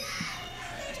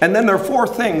 And then there are four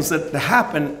things that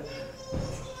happen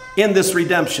in this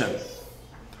redemption.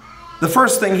 The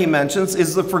first thing he mentions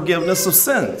is the forgiveness of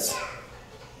sins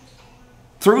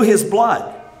through his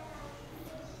blood.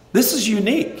 This is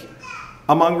unique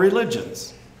among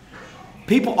religions.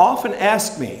 People often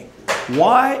ask me,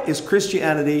 why is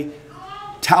Christianity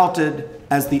touted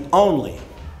as the only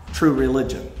true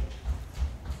religion?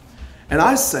 And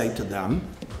I say to them,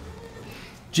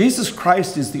 Jesus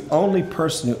Christ is the only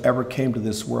person who ever came to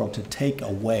this world to take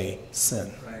away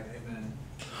sin. Right, amen.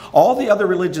 All the other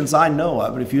religions I know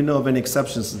of, and if you know of any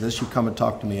exceptions to this, you come and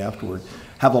talk to me afterward,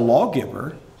 have a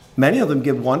lawgiver. Many of them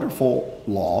give wonderful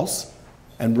laws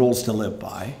and rules to live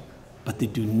by, but they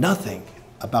do nothing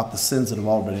about the sins that have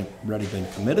already been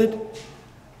committed,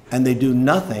 and they do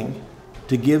nothing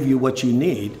to give you what you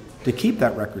need to keep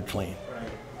that record clean.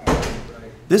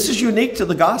 This is unique to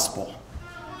the gospel.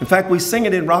 In fact, we sing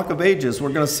it in Rock of Ages. We're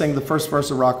going to sing the first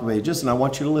verse of Rock of Ages, and I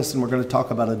want you to listen. We're going to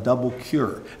talk about a double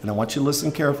cure. And I want you to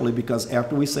listen carefully, because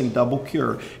after we sing double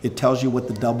cure, it tells you what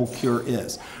the double cure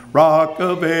is. Rock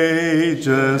of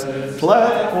Ages,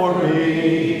 cleft for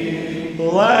me,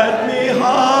 let me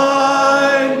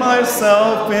hide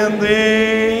myself in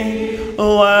thee.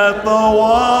 Let the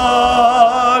water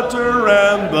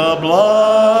and the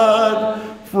blood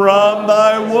from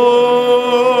thy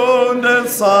wounded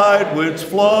side which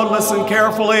flowed, listen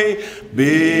carefully,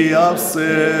 be of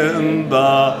sin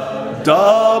the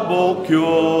double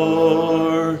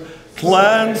cure.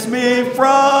 Cleanse me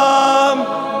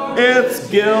from its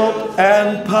guilt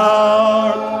and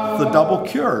power. The double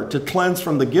cure, to cleanse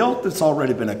from the guilt that's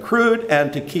already been accrued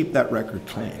and to keep that record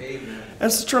clean.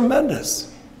 This is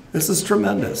tremendous. This is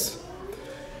tremendous.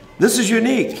 This is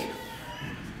unique.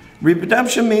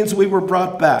 Redemption means we were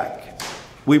brought back.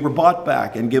 We were bought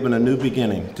back and given a new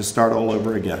beginning to start all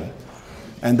over again.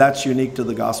 And that's unique to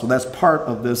the gospel. That's part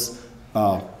of this,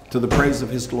 to the praise of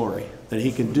his glory, that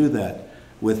he can do that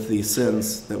with the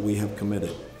sins that we have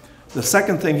committed. The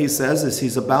second thing he says is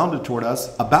he's abounded toward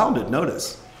us,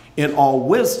 notice, in all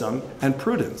wisdom and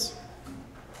prudence.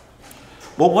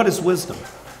 Well, what is wisdom?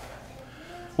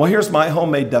 Well, here's my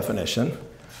homemade definition.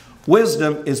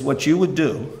 Wisdom is what you would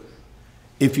do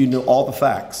if you knew all the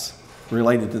facts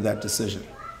related to that decision,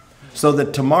 so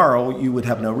that tomorrow you would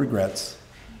have no regrets.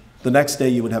 The next day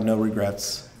you would have no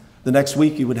regrets. The next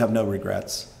week you would have no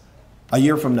regrets. A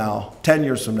year from now, 10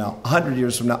 years from now, 100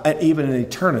 years from now, and even in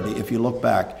eternity, if you look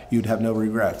back, you'd have no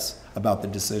regrets about the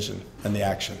decision and the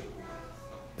action.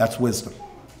 That's wisdom.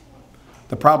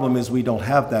 The problem is we don't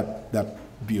have that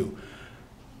view,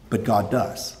 but God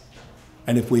does.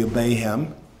 And if we obey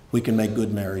him, we can make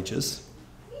good marriages.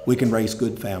 We can raise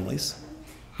good families.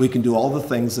 We can do all the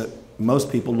things that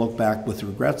most people look back with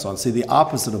regrets on. See, the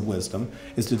opposite of wisdom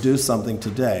is to do something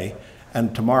today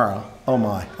and tomorrow, oh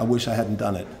my, I wish I hadn't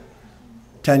done it.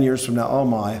 10 years from now, oh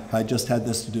my, I just had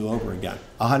this to do over again.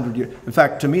 100 years. In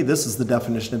fact, to me, this is the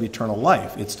definition of eternal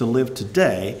life. It's to live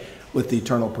today with the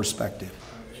eternal perspective.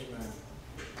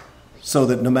 So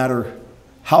that no matter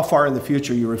how far in the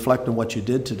future you reflect on what you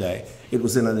did today, it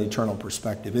was in an eternal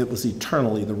perspective. It was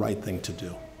eternally the right thing to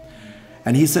do.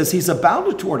 And he says he's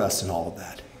abounded toward us in all of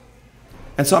that.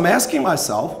 And so I'm asking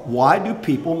myself, why do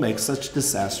people make such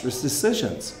disastrous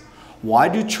decisions? Why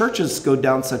do churches go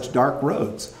down such dark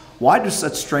roads? Why do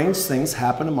such strange things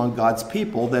happen among God's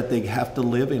people that they have to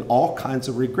live in all kinds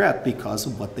of regret because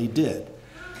of what they did?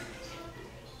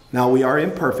 Now, we are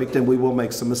imperfect and we will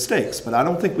make some mistakes, but I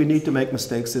don't think we need to make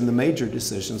mistakes in the major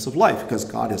decisions of life, because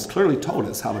God has clearly told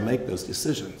us how to make those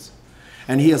decisions.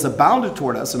 And he has abounded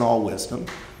toward us in all wisdom,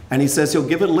 and he says he'll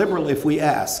give it liberally if we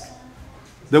ask.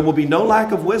 There will be no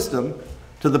lack of wisdom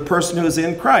to the person who is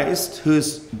in Christ, who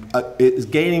is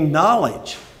gaining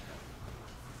knowledge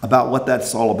about what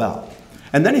that's all about.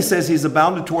 And then he says he's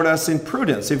abounded toward us in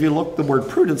prudence. If you look the word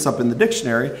prudence up in the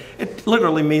dictionary, it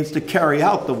literally means to carry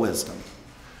out the wisdom.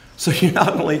 So you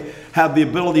not only have the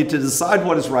ability to decide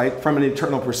what is right from an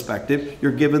eternal perspective,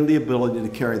 you're given the ability to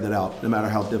carry that out, no matter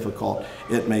how difficult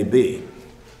it may be.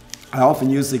 I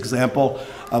often use the example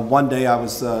of one day I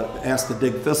was asked to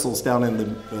dig thistles down in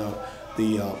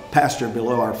the pasture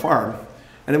below our farm.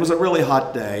 And it was a really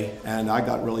hot day, and I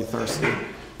got really thirsty.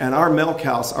 And our milk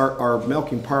house, our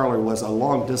milking parlor was a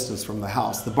long distance from the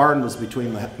house. The barn was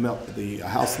between the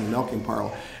house and the milking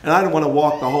parlor. And I didn't want to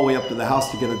walk the whole way up to the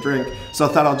house to get a drink. So I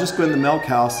thought I'll just go in the milk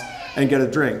house and get a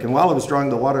drink. And while I was drawing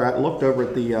the water, I looked over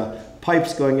at the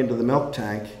pipes going into the milk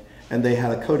tank, and they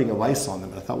had a coating of ice on them.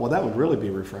 And I thought, well, that would really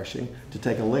be refreshing to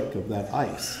take a lick of that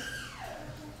ice.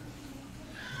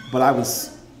 But I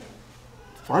was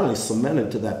finally cemented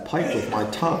to that pipe with my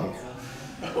tongue.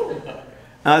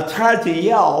 And I tried to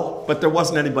yell, but there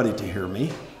wasn't anybody to hear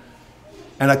me.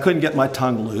 And I couldn't get my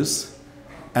tongue loose.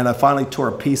 And I finally tore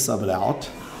a piece of it out.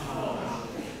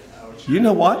 You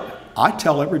know what? I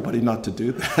tell everybody not to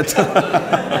do that.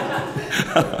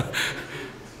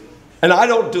 And I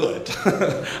don't do it.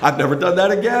 I've never done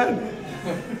that again.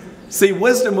 See,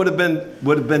 wisdom would have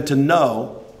been to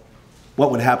know what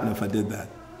would happen if I did that.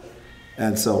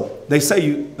 And so they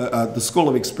say the school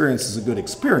of experience is a good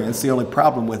experience. The only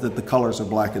problem with it, the colors are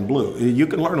black and blue. You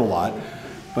can learn a lot,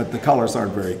 but the colors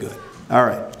aren't very good. All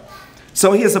right.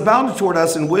 So he has abounded toward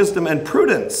us in wisdom and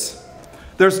prudence.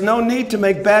 There's no need to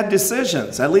make bad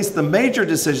decisions. At least the major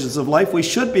decisions of life we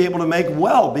should be able to make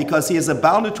well, because he has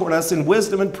abounded toward us in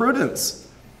wisdom and prudence.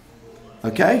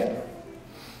 Okay?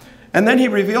 And then he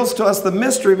reveals to us the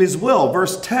mystery of his will.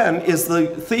 Verse 10 is the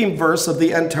theme verse of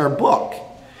the entire book.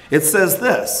 It says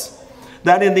this,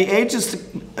 that in the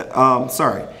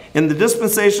in the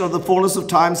dispensation of the fullness of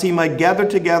times, he might gather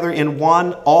together in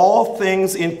one all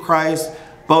things in Christ,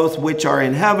 both which are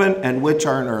in heaven and which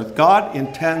are on earth. God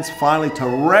intends finally to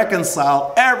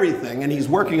reconcile everything, and he's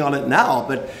working on it now,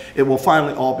 but it will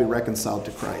finally all be reconciled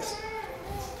to Christ.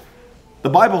 The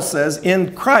Bible says,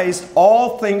 in Christ,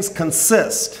 all things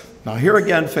consist. Now here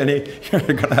again, Finney, you're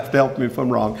going to have to help me if I'm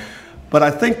wrong. But I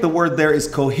think the word there is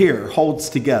cohere, holds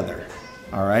together,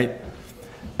 all right?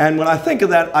 And when I think of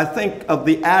that, I think of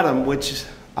the atom, which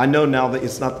I know now that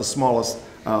it's not the smallest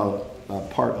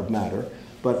part of matter,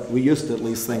 but we used to at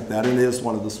least think that, and it is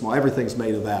one of the small, everything's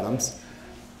made of atoms.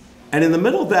 And in the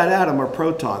middle of that atom are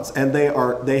protons, and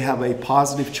they have a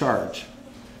positive charge.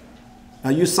 Now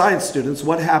you science students,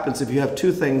 what happens if you have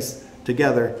two things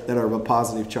together that are of a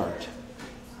positive charge?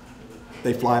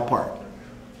 They fly apart.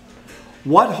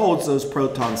 What holds those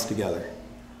protons together?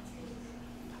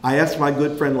 I asked my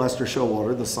good friend Lester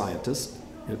Showalter, the scientist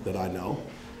that I know,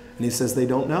 and he says they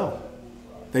don't know.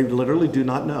 They literally do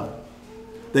not know.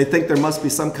 They think there must be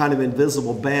some kind of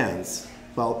invisible bands.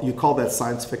 Well, you call that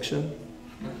science fiction?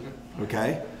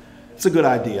 Okay? It's a good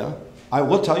idea. I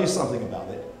will tell you something about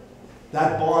it.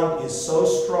 That bond is so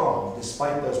strong,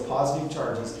 despite those positive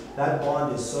charges, that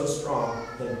bond is so strong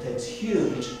that it takes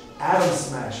huge atom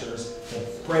smashers to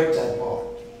break that bond.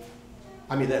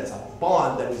 I mean, that's a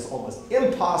bond that is almost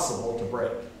impossible to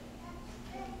break.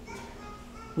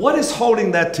 What is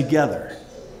holding that together?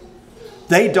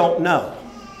 They don't know.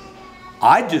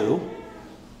 I do.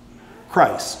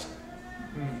 Christ.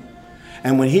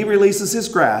 And when he releases his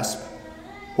grasp,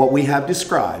 what we have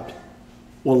described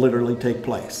will literally take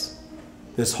place.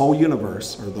 This whole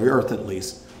universe, or the earth at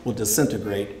least, will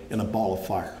disintegrate in a ball of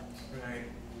fire. Right.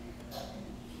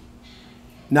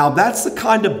 Now that's the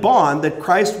kind of bond that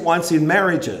Christ wants in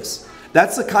marriages.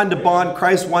 That's the kind of bond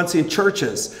Christ wants in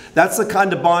churches. That's the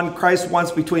kind of bond Christ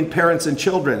wants between parents and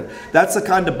children. That's the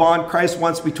kind of bond Christ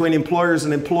wants between employers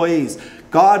and employees.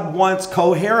 God wants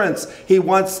coherence. He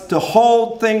wants to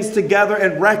hold things together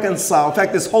and reconcile. In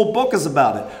fact, this whole book is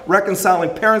about it.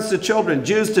 Reconciling parents to children,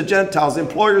 Jews to Gentiles,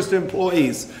 employers to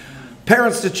employees,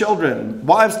 parents to children,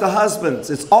 wives to husbands.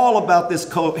 It's all about this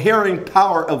cohering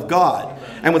power of God.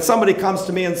 And when somebody comes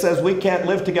to me and says, we can't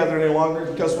live together any longer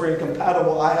because we're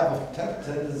incompatible, I have a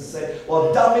tendency to say,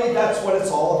 well, dummy, that's what it's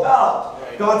all about.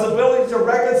 God's ability to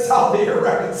reconcile the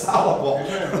irreconcilable.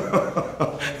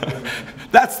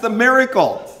 That's the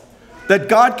miracle, that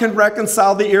God can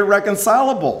reconcile the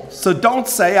irreconcilable. So don't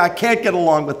say, I can't get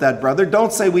along with that brother.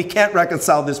 Don't say we can't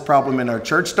reconcile this problem in our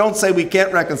church. Don't say we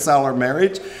can't reconcile our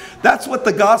marriage. That's what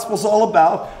the gospel's all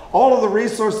about. All of the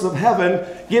resources of heaven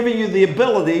giving you the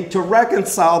ability to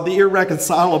reconcile the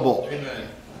irreconcilable. Amen.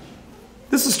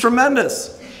 This is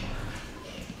tremendous.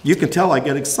 You can tell I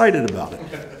get excited about it.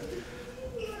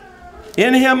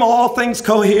 In him all things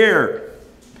cohere.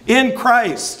 In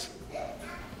Christ.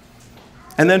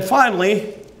 And then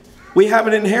finally, we have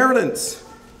an inheritance.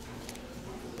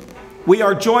 We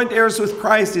are joint heirs with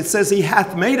Christ. It says he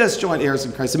hath made us joint heirs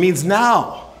in Christ. It means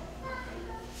now.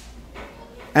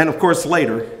 And of course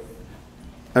later,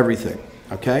 everything.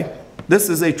 Okay? This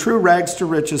is a true rags to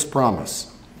riches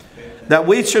promise. That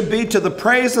we should be to the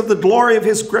praise of the glory of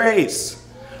his grace.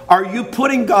 Are you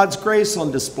putting God's grace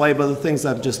on display by the things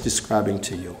I'm just describing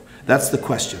to you? That's the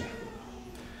question.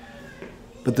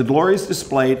 But the glory is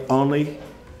displayed only,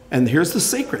 and here's the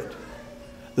secret.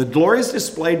 The glory is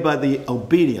displayed by the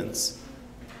obedience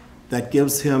that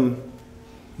gives him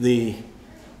the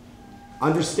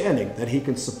understanding that he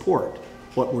can support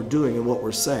what we're doing and what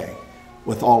we're saying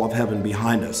with all of heaven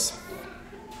behind us.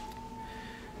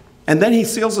 And then he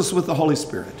seals us with the Holy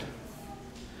Spirit.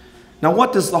 Now,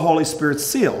 what does the Holy Spirit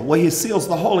seal? Well, he seals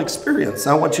the whole experience.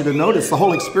 I want you to notice the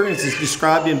whole experience is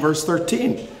described in verse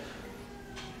 13.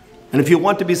 And if you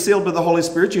want to be sealed by the Holy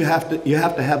Spirit, you have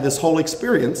to have this whole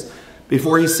experience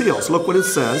before he seals. Look what it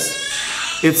says.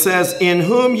 It says, in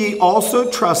whom ye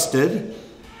also trusted,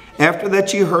 after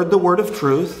that ye heard the word of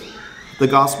truth, the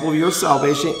gospel of your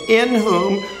salvation, in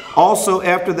whom also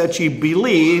after that ye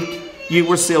believed, ye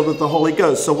were sealed with the Holy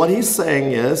Ghost. So what he's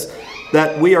saying is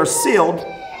that we are sealed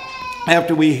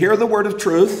after we hear the word of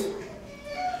truth,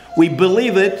 we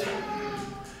believe it,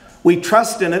 we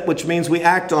trust in it, which means we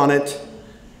act on it,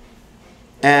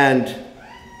 and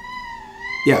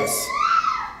yes,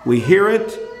 we hear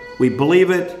it, we believe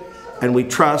it, and we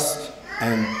trust,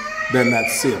 and then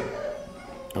that's sealed.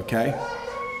 Okay?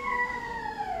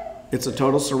 It's a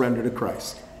total surrender to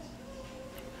Christ,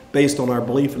 based on our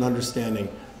belief and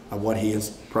understanding of what he has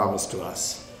promised to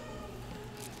us.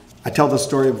 I tell the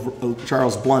story of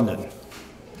Charles Blondin.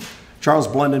 Charles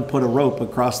Blondin put a rope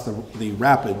across the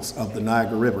rapids of the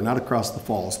Niagara River, not across the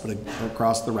falls, but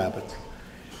across the rapids,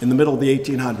 in the middle of the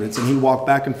 1800s, and he walked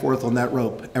back and forth on that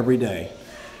rope every day.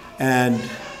 And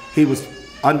he was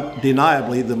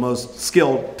undeniably the most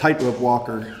skilled tightrope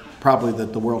walker probably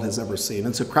that the world has ever seen.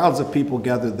 And so crowds of people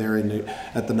gathered there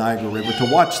at the Niagara River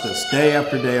to watch this day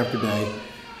after day after day.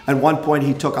 At one point,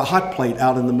 he took a hot plate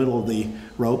out in the middle of the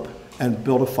rope and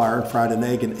built a fire and fried an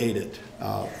egg and ate it.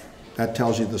 That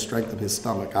tells you the strength of his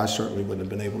stomach. I certainly wouldn't have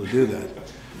been able to do that.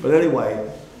 But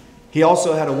anyway, he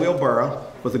also had a wheelbarrow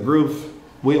with a groove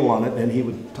wheel on it, and he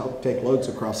would take loads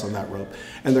across on that rope.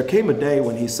 And there came a day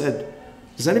when he said,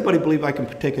 does anybody believe I can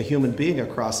take a human being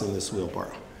across in this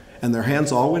wheelbarrow? And their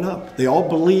hands all went up. They all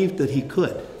believed that he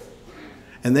could.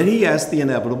 And then he asked the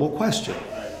inevitable question,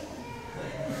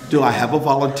 do I have a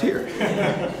volunteer?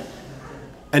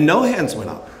 And no hands went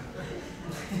up.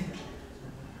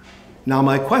 Now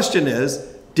my question is,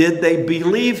 did they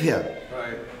believe him?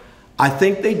 I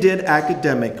think they did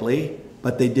academically,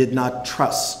 but they did not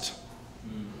trust.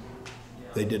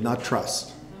 They did not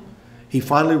trust. He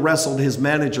finally wrestled his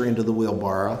manager into the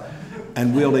wheelbarrow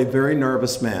and wheeled a very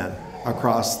nervous man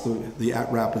across the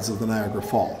rapids of the Niagara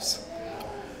Falls.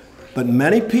 But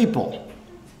many people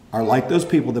are like those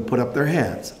people that put up their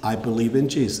hands. I believe in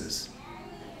Jesus,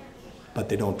 but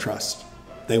they don't trust.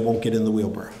 They won't get in the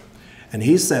wheelbarrow. And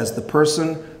he says the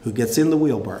person who gets in the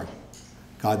wheelbarrow,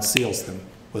 God seals them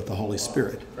with the Holy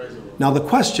Spirit. Now the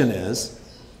question is,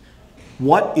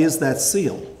 what is that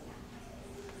seal?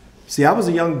 See, I was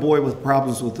a young boy with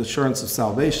problems with assurance of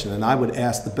salvation, and I would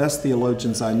ask the best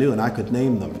theologians I knew, and I could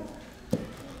name them,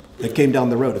 that came down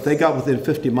the road. If they got within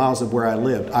 50 miles of where I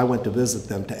lived, I went to visit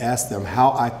them to ask them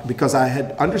because I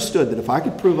had understood that if I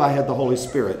could prove I had the Holy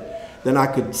Spirit, then I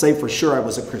could say for sure I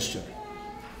was a Christian.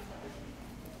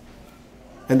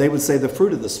 And they would say the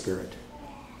fruit of the Spirit.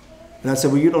 And I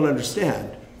said, well, you don't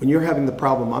understand. When you're having the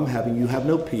problem I'm having, you have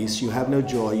no peace, you have no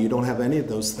joy, you don't have any of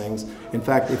those things. In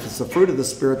fact, if it's the fruit of the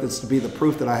Spirit that's to be the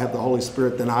proof that I have the Holy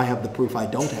Spirit, then I have the proof I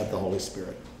don't have the Holy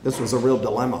Spirit. This was a real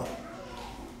dilemma.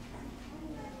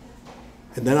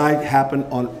 And then I happened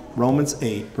on Romans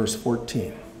 8, verse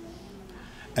 14.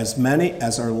 As many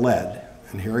as are led,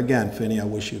 and here again, Finney, I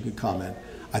wish you could comment.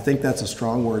 I think that's a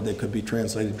strong word that could be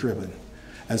translated driven.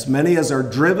 As many as are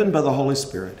driven by the Holy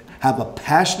Spirit, have a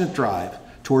passionate drive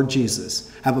toward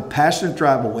Jesus, have a passionate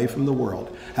drive away from the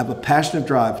world, have a passionate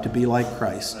drive to be like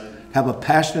Christ, have a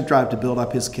passionate drive to build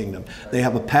up his kingdom. They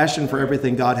have a passion for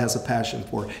everything God has a passion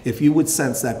for. If you would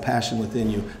sense that passion within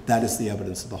you, that is the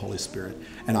evidence of the Holy Spirit.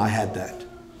 And I had that.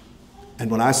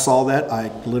 And when I saw that, I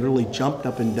literally jumped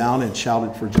up and down and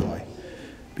shouted for joy,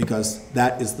 because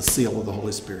that is the seal of the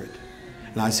Holy Spirit.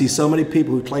 And I see so many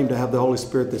people who claim to have the Holy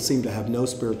Spirit that seem to have no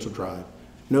spiritual drive,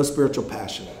 no spiritual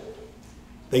passion.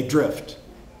 They drift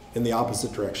in the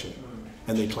opposite direction,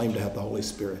 and they claim to have the Holy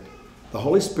Spirit. The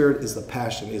Holy Spirit is the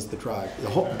passion, is the drive.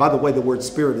 By the way, the word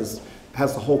spirit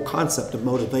has the whole concept of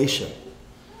motivation.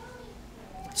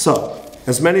 So,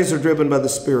 as many as are driven by the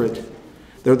Spirit,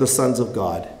 they're the sons of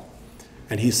God.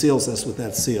 And he seals us with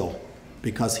that seal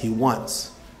because he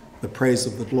wants the praise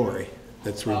of the glory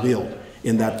that's revealed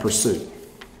in that pursuit.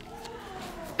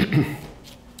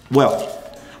 Well,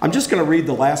 I'm just going to read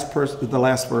the last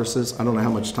verses. I don't know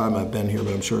how much time I've been here,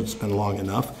 but I'm sure it's been long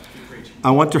enough. I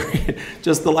want to read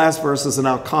just the last verses, and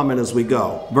I'll comment as we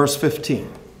go. Verse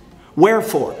 15.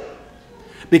 Wherefore,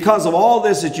 because of all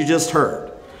this that you just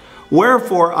heard,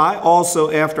 wherefore I also,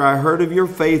 after I heard of your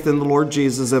faith in the Lord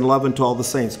Jesus and love unto all the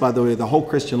saints. By the way, the whole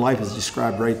Christian life is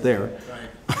described right there.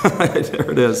 Right.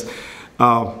 There it is.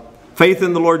 Faith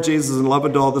in the Lord Jesus and love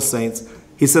unto all the saints.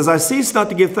 He says, I cease not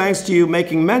to give thanks to you,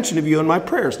 making mention of you in my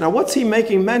prayers. Now, what's he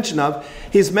making mention of?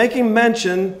 He's making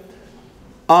mention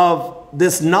of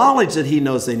this knowledge that he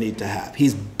knows they need to have.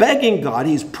 He's begging God,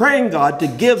 he's praying God to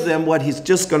give them what he's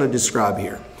just going to describe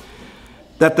here.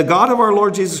 That the God of our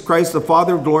Lord Jesus Christ, the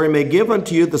Father of glory, may give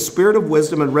unto you the spirit of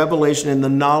wisdom and revelation in the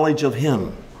knowledge of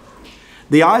him.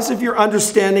 The eyes of your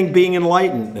understanding being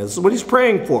enlightened. This is what he's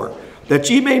praying for. That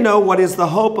ye may know what is the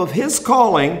hope of his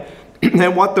calling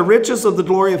and what the riches of the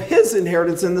glory of his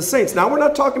inheritance in the saints. Now we're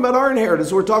not talking about our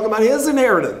inheritance. We're talking about his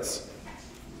inheritance.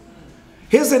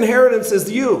 His inheritance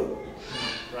is you.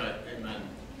 Right. Amen.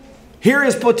 Here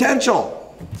is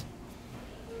potential.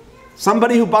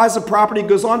 Somebody who buys a property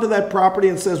goes onto that property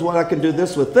and says, well, I can do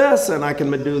this with this, and I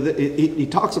can do this. He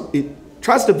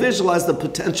tries to visualize the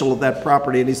potential of that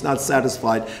property, and he's not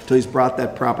satisfied till he's brought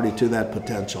that property to that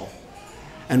potential.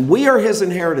 And we are his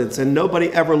inheritance, and nobody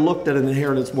ever looked at an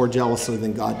inheritance more jealously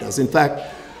than God does. In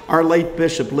fact, our late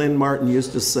Bishop Lynn Martin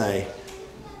used to say,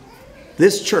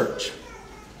 this church,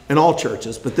 and all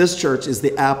churches, but this church is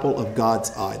the apple of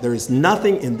God's eye. There is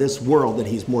nothing in this world that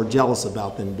he's more jealous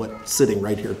about than what's sitting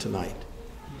right here tonight.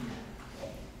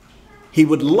 He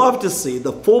would love to see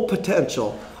the full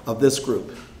potential of this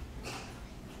group.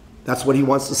 That's what he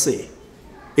wants to see.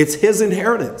 It's his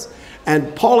inheritance.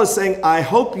 And Paul is saying, I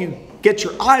hope you get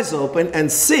your eyes open and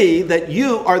see that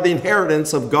you are the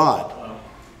inheritance of God.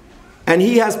 And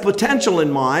he has potential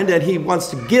in mind, and he wants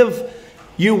to give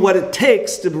you what it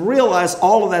takes to realize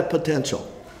all of that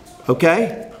potential.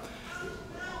 Okay?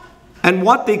 And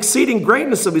what the exceeding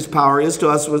greatness of his power is to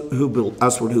us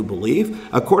usward who believe,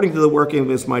 according to the working of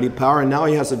his mighty power. And now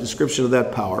he has a description of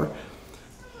that power,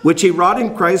 which he wrought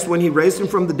in Christ when he raised him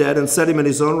from the dead and set him in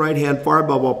his own right hand, far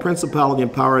above all principality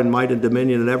and power and might and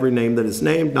dominion and every name that is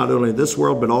named, not only in this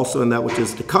world, but also in that which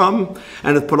is to come,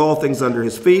 and hath put all things under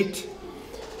his feet.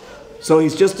 So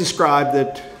he's just described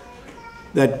that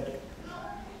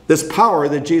this power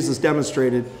that Jesus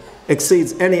demonstrated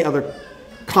exceeds any other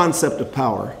concept of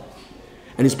power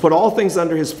And he's put all things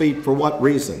under his feet for what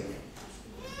reason?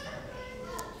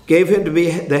 Gave him to be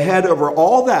the head over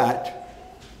all that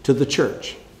to the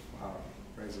church. Wow.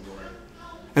 Praise the Lord.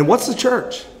 And what's the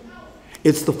church?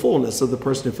 It's the fullness of the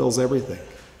person who fills everything.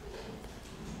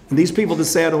 And these people that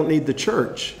say, I don't need the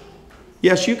church.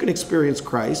 Yes, you can experience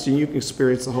Christ and you can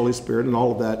experience the Holy Spirit and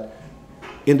all of that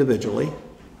individually.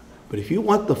 But if you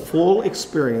want the full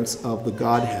experience of the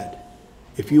Godhead,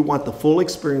 if you want the full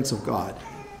experience of God,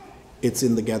 it's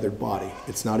in the gathered body.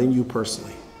 It's not in you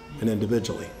personally and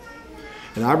individually.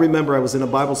 And I remember I was in a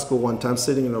Bible school one time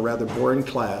sitting in a rather boring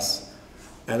class,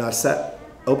 and I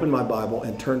opened my Bible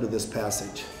and turned to this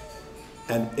passage.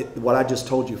 And what I just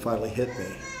told you finally hit me.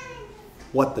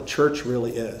 What the church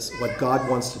really is, what God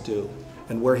wants to do,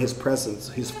 and where his presence,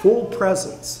 his full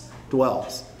presence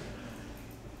dwells.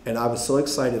 And I was so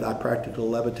excited, I practically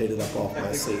levitated up off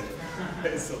my seat.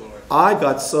 I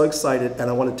got so excited, and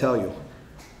I want to tell you,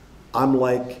 I'm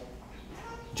like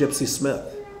Gypsy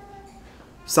Smith.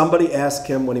 Somebody asked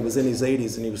him when he was in his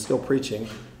 80s and he was still preaching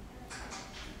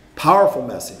powerful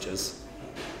messages.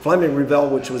 Fleming Revell,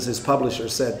 which was his publisher,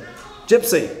 said,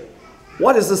 Gypsy,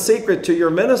 what is the secret to your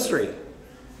ministry?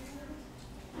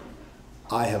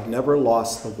 I have never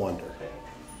lost the wonder.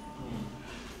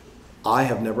 I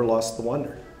have never lost the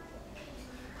wonder.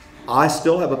 I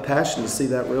still have a passion to see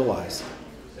that realized.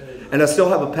 And I still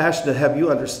have a passion to have you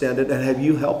understand it and have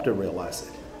you help to realize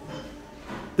it.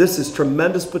 This is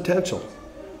tremendous potential.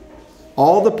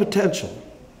 All the potential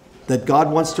that God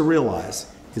wants to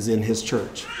realize is in his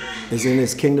church, is in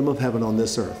his kingdom of heaven on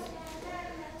this earth.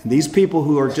 And these people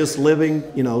who are just living,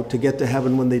 to get to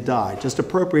heaven when they die, just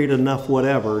appropriate enough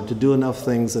whatever to do enough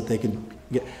things that they can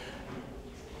get.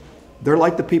 They're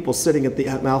like the people sitting at the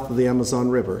mouth of the Amazon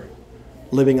River,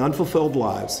 living unfulfilled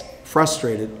lives,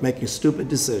 frustrated, making stupid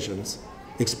decisions,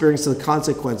 experiencing the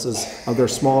consequences of their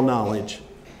small knowledge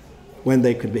when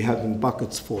they could be having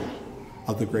buckets full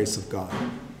of the grace of God.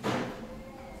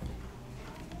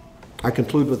 I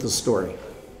conclude with a story.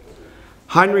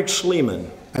 Heinrich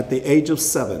Schliemann, at the age of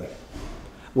 7,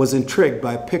 was intrigued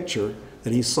by a picture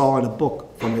that he saw in a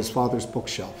book from his father's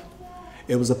bookshelf.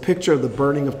 It was a picture of the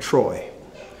burning of Troy.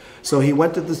 So he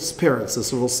went to his parents,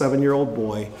 this little 7-year-old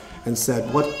boy, and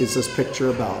said, what is this picture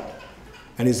about?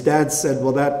 And his dad said,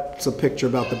 well, that's a picture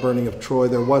about the burning of Troy.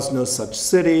 There was no such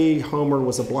city. Homer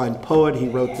was a blind poet. He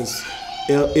wrote this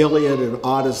Iliad and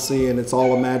Odyssey, and it's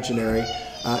all imaginary.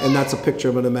 And that's a picture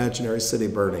of an imaginary city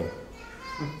burning.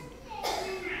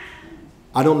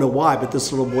 I don't know why, but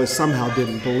this little boy somehow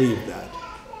didn't believe that.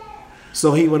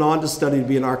 So he went on to study to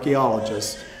be an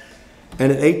archaeologist.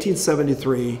 And in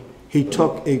 1873, he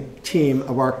took a team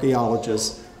of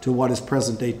archaeologists to what is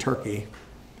present-day Turkey,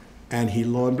 and he,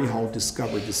 lo and behold,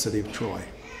 discovered the city of Troy.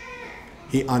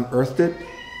 He unearthed it.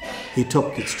 He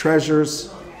took its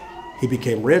treasures. He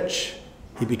became rich.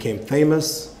 He became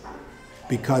famous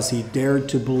because he dared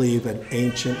to believe an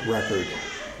ancient record.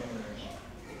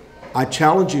 I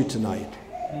challenge you tonight.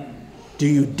 Do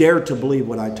you dare to believe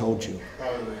what I told you?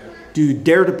 Do you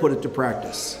dare to put it to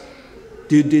practice?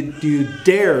 Do you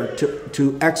dare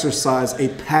to exercise a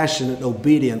passionate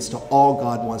obedience to all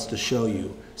God wants to show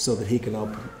you so that he can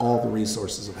open all the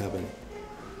resources of heaven?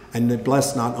 And then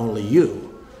bless not only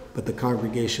you, but the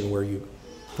congregation where you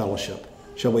fellowship.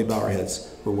 Shall we bow our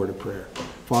heads for a word of prayer?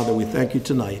 Father, we thank you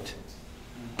tonight.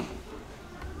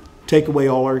 Take away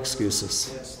all our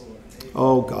excuses.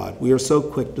 Oh God, we are so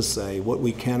quick to say what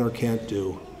we can or can't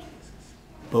do.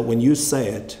 But when you say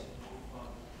it,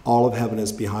 all of heaven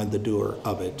is behind the doer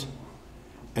of it.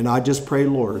 And I just pray,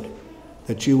 Lord,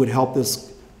 that you would help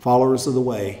this Followers of the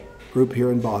Way group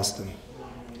here in Boston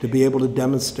to be able to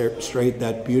demonstrate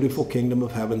that beautiful kingdom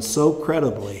of heaven so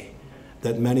credibly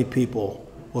that many people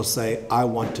will say, I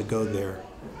want to go there.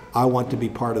 I want to be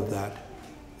part of that.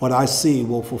 What I see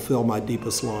will fulfill my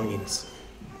deepest longings.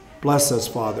 Bless us,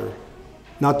 Father,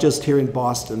 not just here in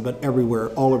Boston, but everywhere,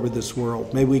 all over this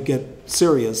world. May we get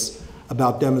serious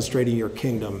about demonstrating your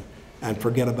kingdom and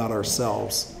forget about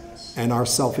ourselves and our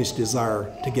selfish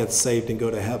desire to get saved and go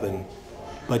to heaven,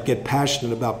 but get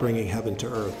passionate about bringing heaven to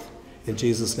earth. In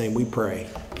Jesus' name we pray.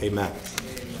 Amen.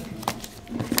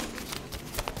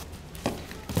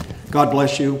 God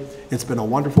bless you. It's been a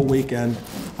wonderful weekend.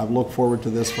 I've looked forward to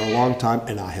this for a long time,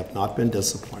 and I have not been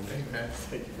disappointed. Amen.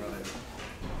 Thank you,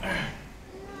 brother.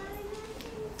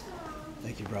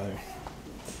 Thank you, brother.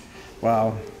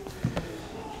 Wow.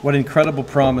 What incredible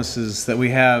promises that we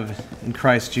have in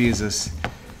Christ Jesus.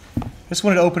 I just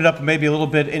wanted to open it up maybe a little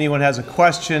bit. Anyone has a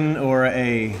question or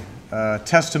a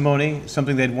testimony,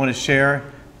 something they'd want to share,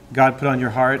 God put on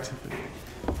your heart.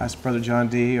 Ask Brother John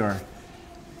D. or...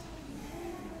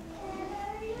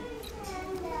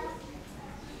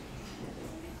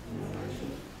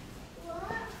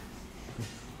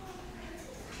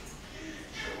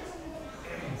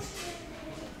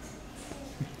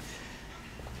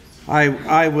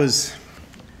 I've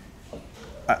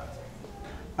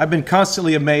been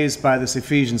constantly amazed by this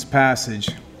Ephesians passage,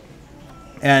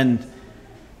 and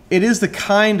it is the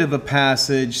kind of a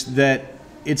passage that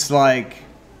it's like,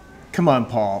 come on,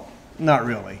 Paul, not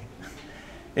really.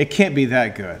 It can't be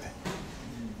that good.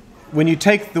 When you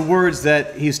take the words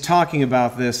that he's talking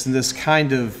about this and this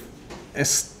kind of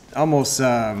almost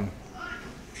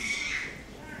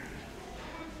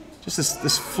just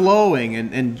this flowing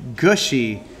and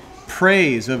gushy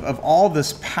praise of all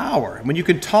this power. When you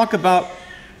can talk about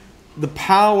the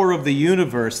power of the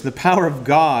universe, the power of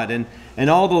God, and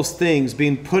all those things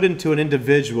being put into an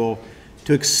individual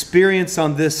to experience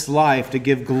on this life, to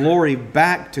give glory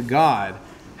back to God,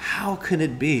 how can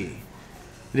it be?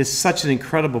 It is such an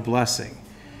incredible blessing.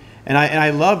 And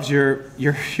I loved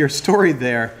your story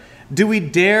there. Do we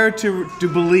dare to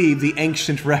believe the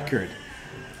ancient record?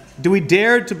 Do we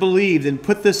dare to believe and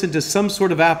put this into some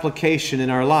sort of application in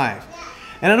our life?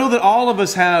 And I know that all of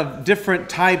us have different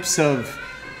types of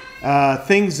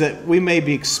things that we may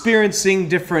be experiencing,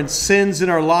 different sins in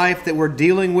our life that we're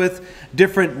dealing with,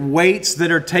 different weights that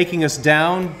are taking us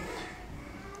down.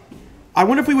 I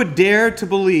wonder if we would dare to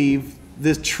believe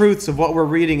the truths of what we're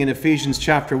reading in Ephesians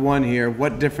chapter 1 here,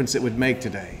 what difference it would make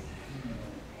today.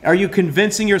 Are you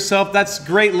convincing yourself that's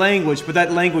great language, but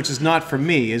that language is not for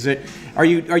me? Is it? Are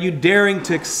you daring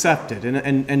to accept it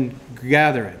and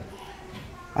gather it?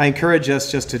 I encourage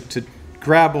us just to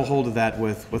grab a hold of that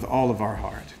with all of our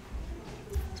heart.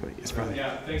 So, yes, brother.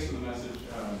 Yeah, thanks for the message.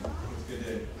 It's good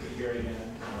to hear it again.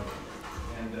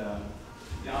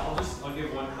 I'll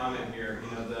give one comment here.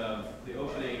 You know, the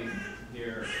opening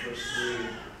here, verse 3,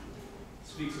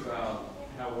 speaks about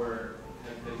how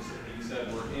you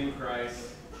said we're in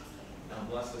Christ.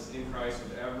 Bless us in Christ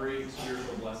with every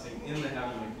spiritual blessing in the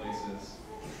heavenly places.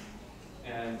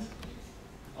 And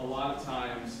a lot of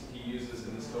times he uses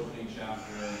in this opening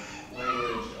chapter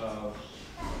language of,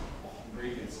 in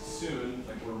Greek it's soon,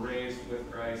 like we're raised with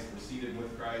Christ, we're seated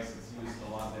with Christ. It's used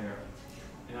a lot there.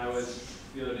 And I was,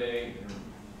 the other day, or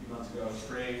a few months ago, I was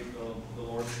praying the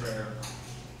Lord's Prayer,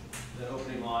 the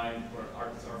opening line, where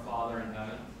it's our Father in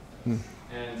heaven.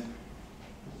 And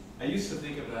I used to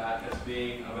think of that as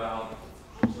being about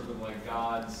sort of like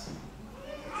God's,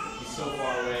 he's so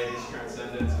far away, his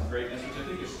transcendence, his greatness, which I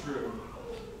think is true.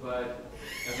 But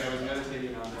as I was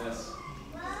meditating on this,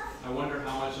 I wonder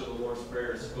how much of the Lord's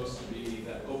Prayer is supposed to be,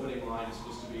 that opening line is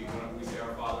supposed to be, when we say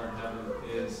our Father in heaven,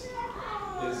 is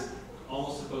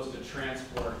almost supposed to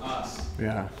transport us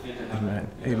into heaven.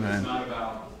 Amen. It's not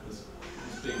about this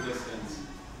big distance,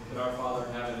 but our Father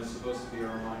in heaven is supposed to be a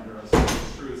reminder of some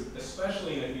truths,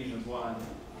 especially in Ephesians 1,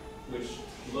 which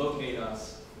locate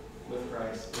us with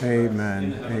Christ. Amen. In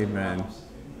the heavenly Amen. realms.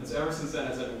 And so ever since then,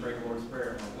 as I've been praying the Lord's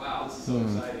Prayer, I'm like, wow, this is so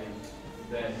exciting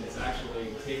that it's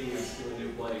actually taking us to a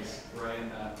new place right in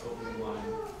that opening line.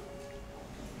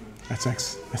 That's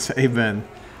amen.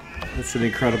 That's an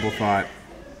incredible thought.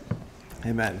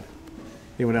 Amen.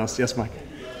 Anyone else? Yes, Mike.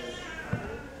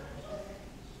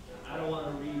 I don't want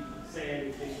to say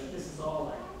everything, but this is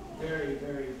all like very,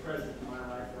 very present in my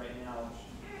life right now.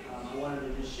 I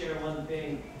wanted to just share one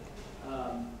thing.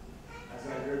 As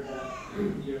I heard that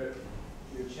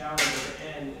your challenge at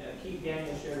the end, Keith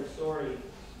Daniel shared a story.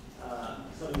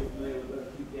 Some of you are familiar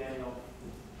with Keith Daniel.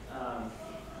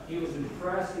 He was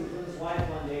impressed. He was with his wife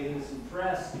one day. He was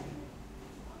impressed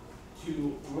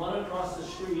to run across the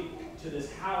street to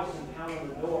this house and pound on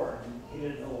the door. He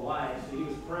didn't know why, so he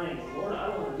was praying, Lord, I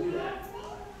don't want to do that.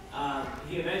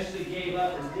 He eventually gave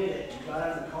up and did it. He got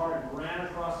out of the car and ran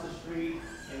across the street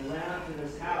and ran up to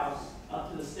this house,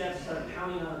 up to the steps, and started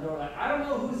pounding on the door like, I don't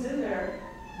know who's in there,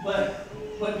 but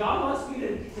God wants me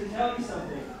to tell you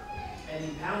something. And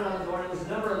he pounded on the door, and it was a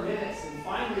number of minutes, and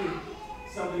finally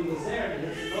somebody was there, and there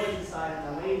was a noise inside,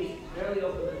 and the lady barely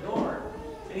opened the door.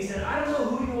 And he said, I don't know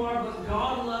who you are, but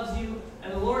God loves you,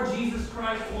 and the Lord Jesus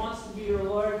Christ wants to be your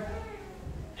Lord.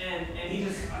 And he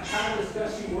just kind of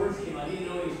discussed few words came. I didn't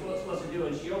know what he was supposed to do.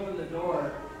 And she opened the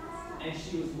door, and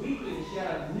she was weeping, and she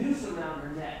had a noose around her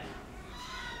neck.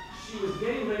 She was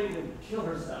getting ready to kill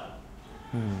herself.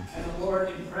 And the Lord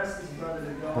impressed his brother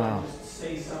to go and just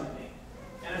say something.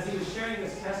 And as he was sharing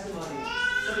this testimony,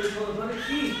 somebody told him, Brother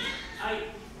Keith,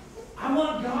 I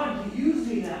want God to use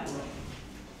me that way.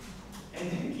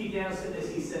 And then Keith Daniel said this,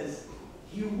 he says,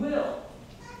 you will,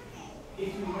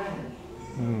 if you let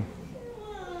him.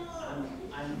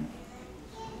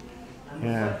 I'm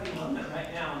reflecting on that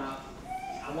right now, and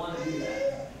I want to do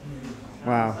that.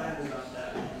 I'm excited about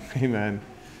that. Amen.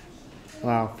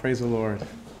 Wow. Praise the Lord.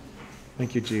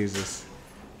 Thank you, Jesus.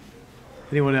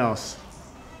 Anyone else?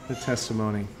 The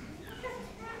testimony.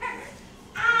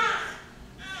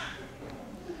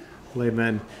 Well,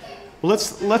 amen. Well,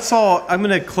 let's all. I'm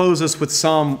going to close this with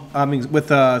Song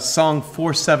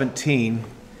 417.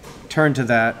 Turn to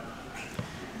that.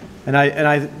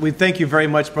 And we thank you very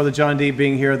much, Brother John D.,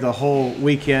 being here the whole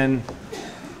weekend,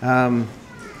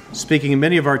 speaking in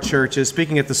many of our churches,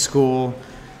 speaking at the school,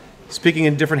 speaking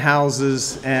in different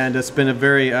houses, and it's been a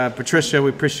very, Patricia,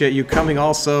 we appreciate you coming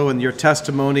also, and your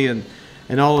testimony and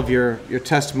all of your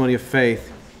testimony of faith.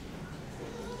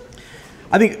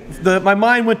 I think my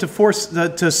mind went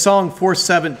to Song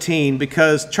 417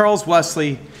 because Charles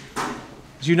Wesley,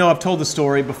 as you know, I've told the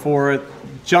story before,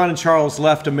 John and Charles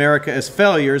left America as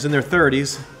failures in their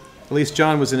 30s, at least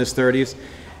John was in his 30s,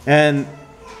 and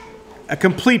a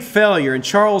complete failure. And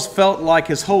Charles felt like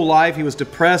his whole life he was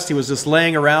depressed, he was just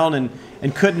laying around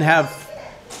and couldn't have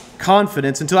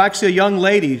confidence until actually a young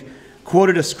lady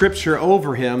quoted a scripture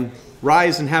over him,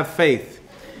 "Rise and have faith."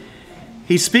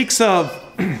 He speaks of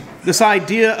this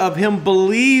idea of him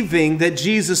believing that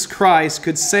Jesus Christ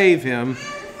could save him,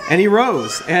 and he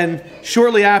rose. And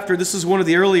shortly after, this is one of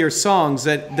the earlier songs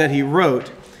that he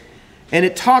wrote, and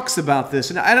it talks about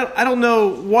this. And I don't know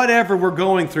whatever we're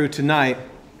going through tonight.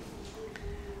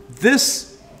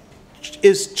 This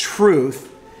is truth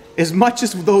as much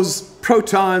as those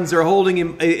protons are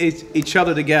holding each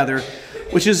other together,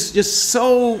 which is just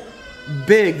so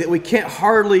big that we can't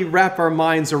hardly wrap our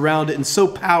minds around it, and so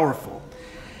powerful.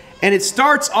 And it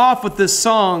starts off with this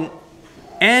song,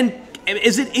 and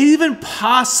is it even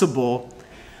possible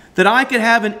that I could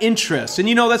have an interest? And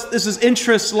you know, this is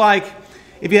interest like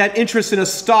if you had interest in a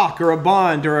stock or a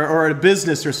bond or a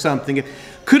business or something.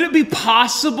 Could it be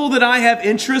possible that I have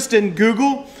interest in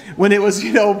Google when it was,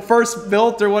 first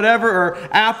built or whatever, or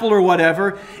Apple or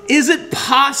whatever? Is it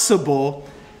possible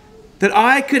that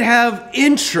I could have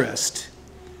interest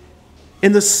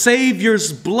in the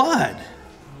Savior's blood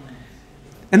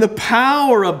and the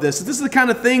power of this? This is the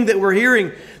kind of thing that we're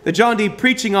hearing that John D.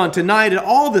 preaching on tonight, and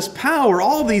all this power,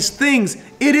 all these things,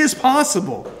 it is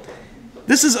possible.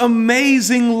 This is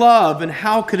amazing love, and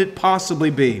how could it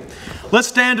possibly be? Let's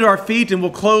stand to our feet, and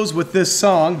we'll close with this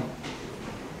song.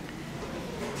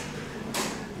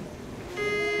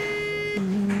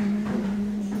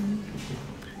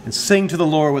 And sing to the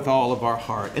Lord with all of our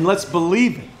heart. And let's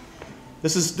believe it.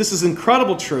 This is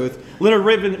incredible truth. Leonard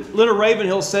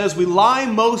Ravenhill says, we lie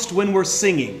most when we're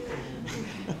singing.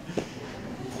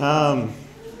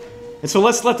 And so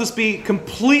let's let this be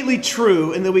completely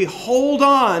true, and that we hold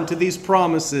on to these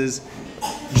promises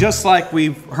just like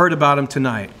we've heard about them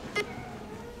tonight.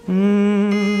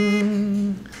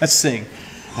 Let's sing.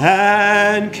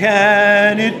 And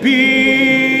can it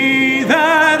be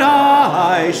that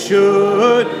I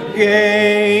should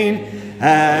gain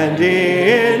and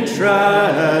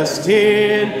interest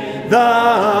in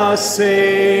the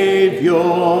Savior's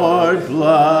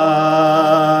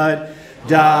blood?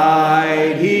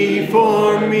 Died he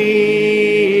for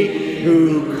me,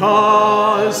 who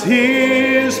caused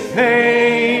his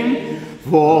pain,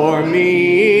 for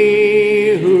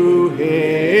me who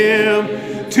him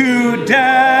to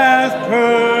death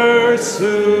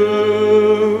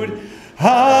pursued.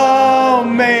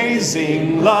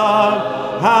 Amazing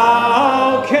love,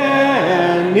 how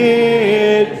can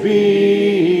it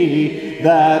be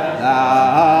that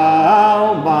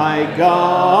thou, my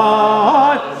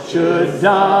God, should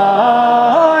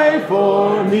die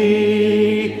for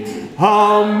me?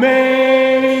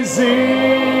 Amazing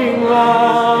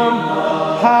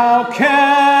love, how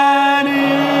can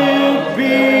it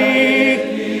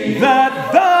be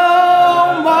that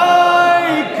thou,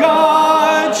 my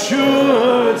God,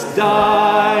 shouldst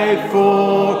die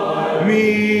for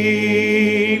me?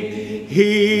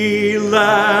 He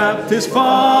left his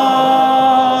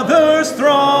Father's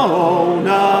throne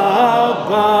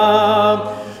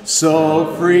above,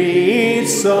 so free,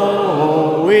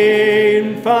 so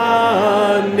infinite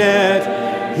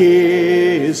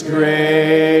his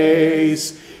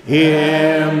grace,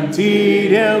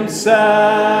 emptied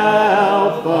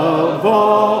himself of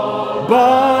all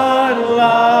but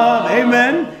love,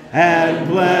 amen, and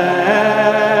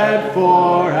bled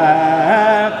for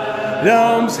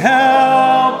Adam's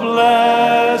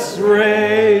helpless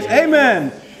race,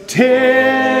 amen.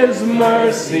 'Tis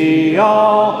mercy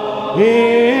all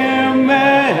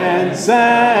immense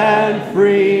and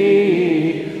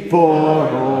free, for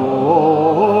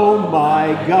oh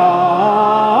my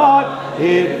God,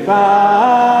 it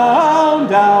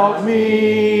found out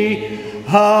me.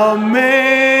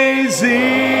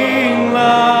 Amazing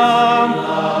love,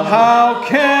 how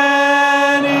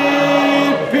can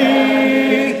it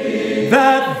be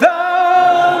that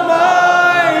thou,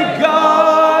 my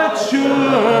God,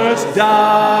 shouldst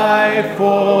die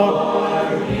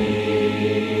for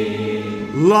me?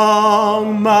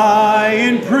 My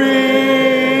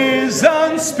imprisoned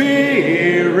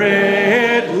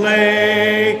spirit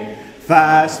lay,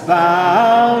 fast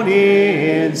bound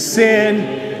in sin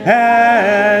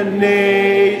and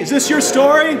need. Is this your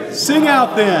story? Sing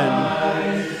out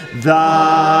then.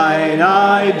 Thine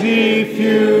eye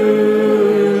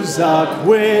diffuse a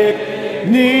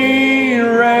quickening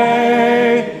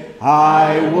ray.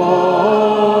 I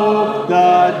woke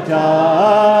the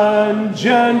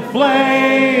dungeon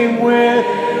flame with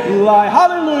light.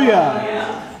 Hallelujah!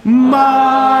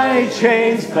 My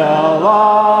chains fell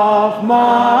off,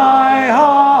 my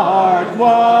heart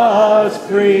was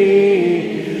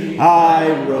free.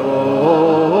 I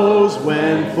rose,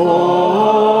 went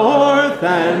forth,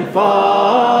 and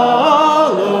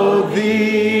followed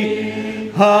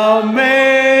thee.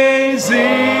 Amazing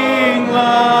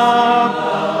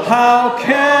love, how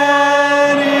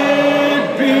can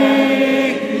it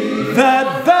be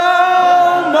that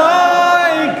thou,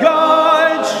 my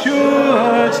God,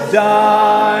 shouldst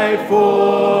die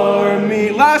for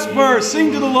me? Last verse,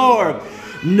 sing to the Lord.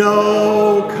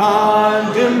 No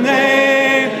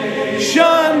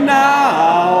condemnation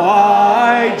now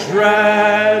I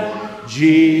dread,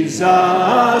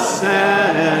 Jesus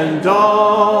and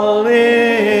all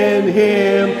in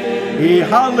Him.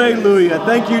 Hallelujah.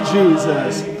 Thank you,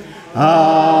 Jesus.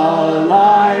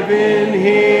 Alive in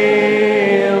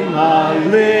Him, a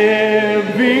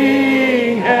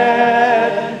living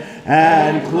head,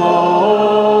 and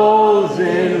clothed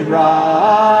in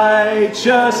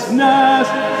righteousness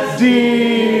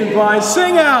divine.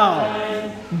 Sing out.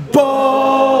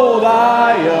 Bold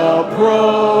I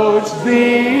approach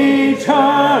the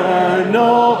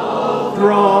eternal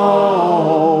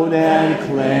throne and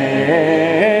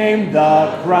claim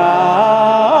the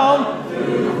crown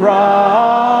through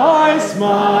Christ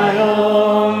my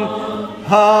own.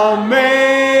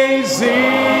 Amazing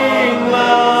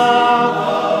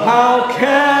love, how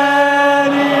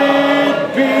can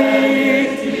it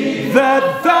be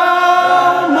that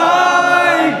thou,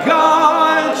 my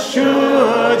God,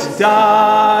 shouldst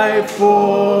die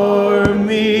for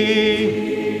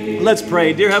me? Let's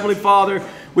pray. Dear Heavenly Father,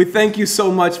 we thank you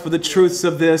so much for the truths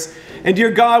of this. And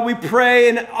dear God, we pray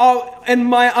and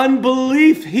my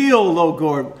unbelief heal, oh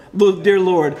God. Dear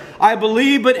Lord, I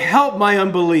believe, but help my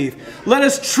unbelief. Let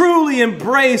us truly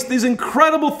embrace these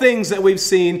incredible things that we've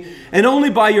seen, and only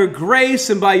by your grace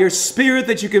and by your Spirit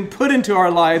that you can put into our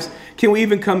lives can we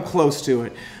even come close to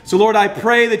it. So Lord, I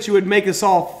pray that you would make us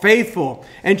all faithful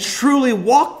and truly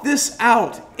walk this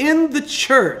out in the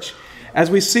church as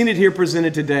we've seen it here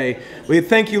presented today. We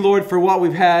thank you, Lord, for what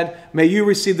we've had. May you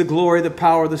receive the glory, the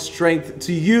power, the strength.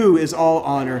 To you is all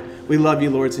honor. We love you,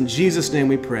 Lord. It's in Jesus' name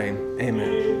we pray.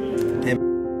 Amen.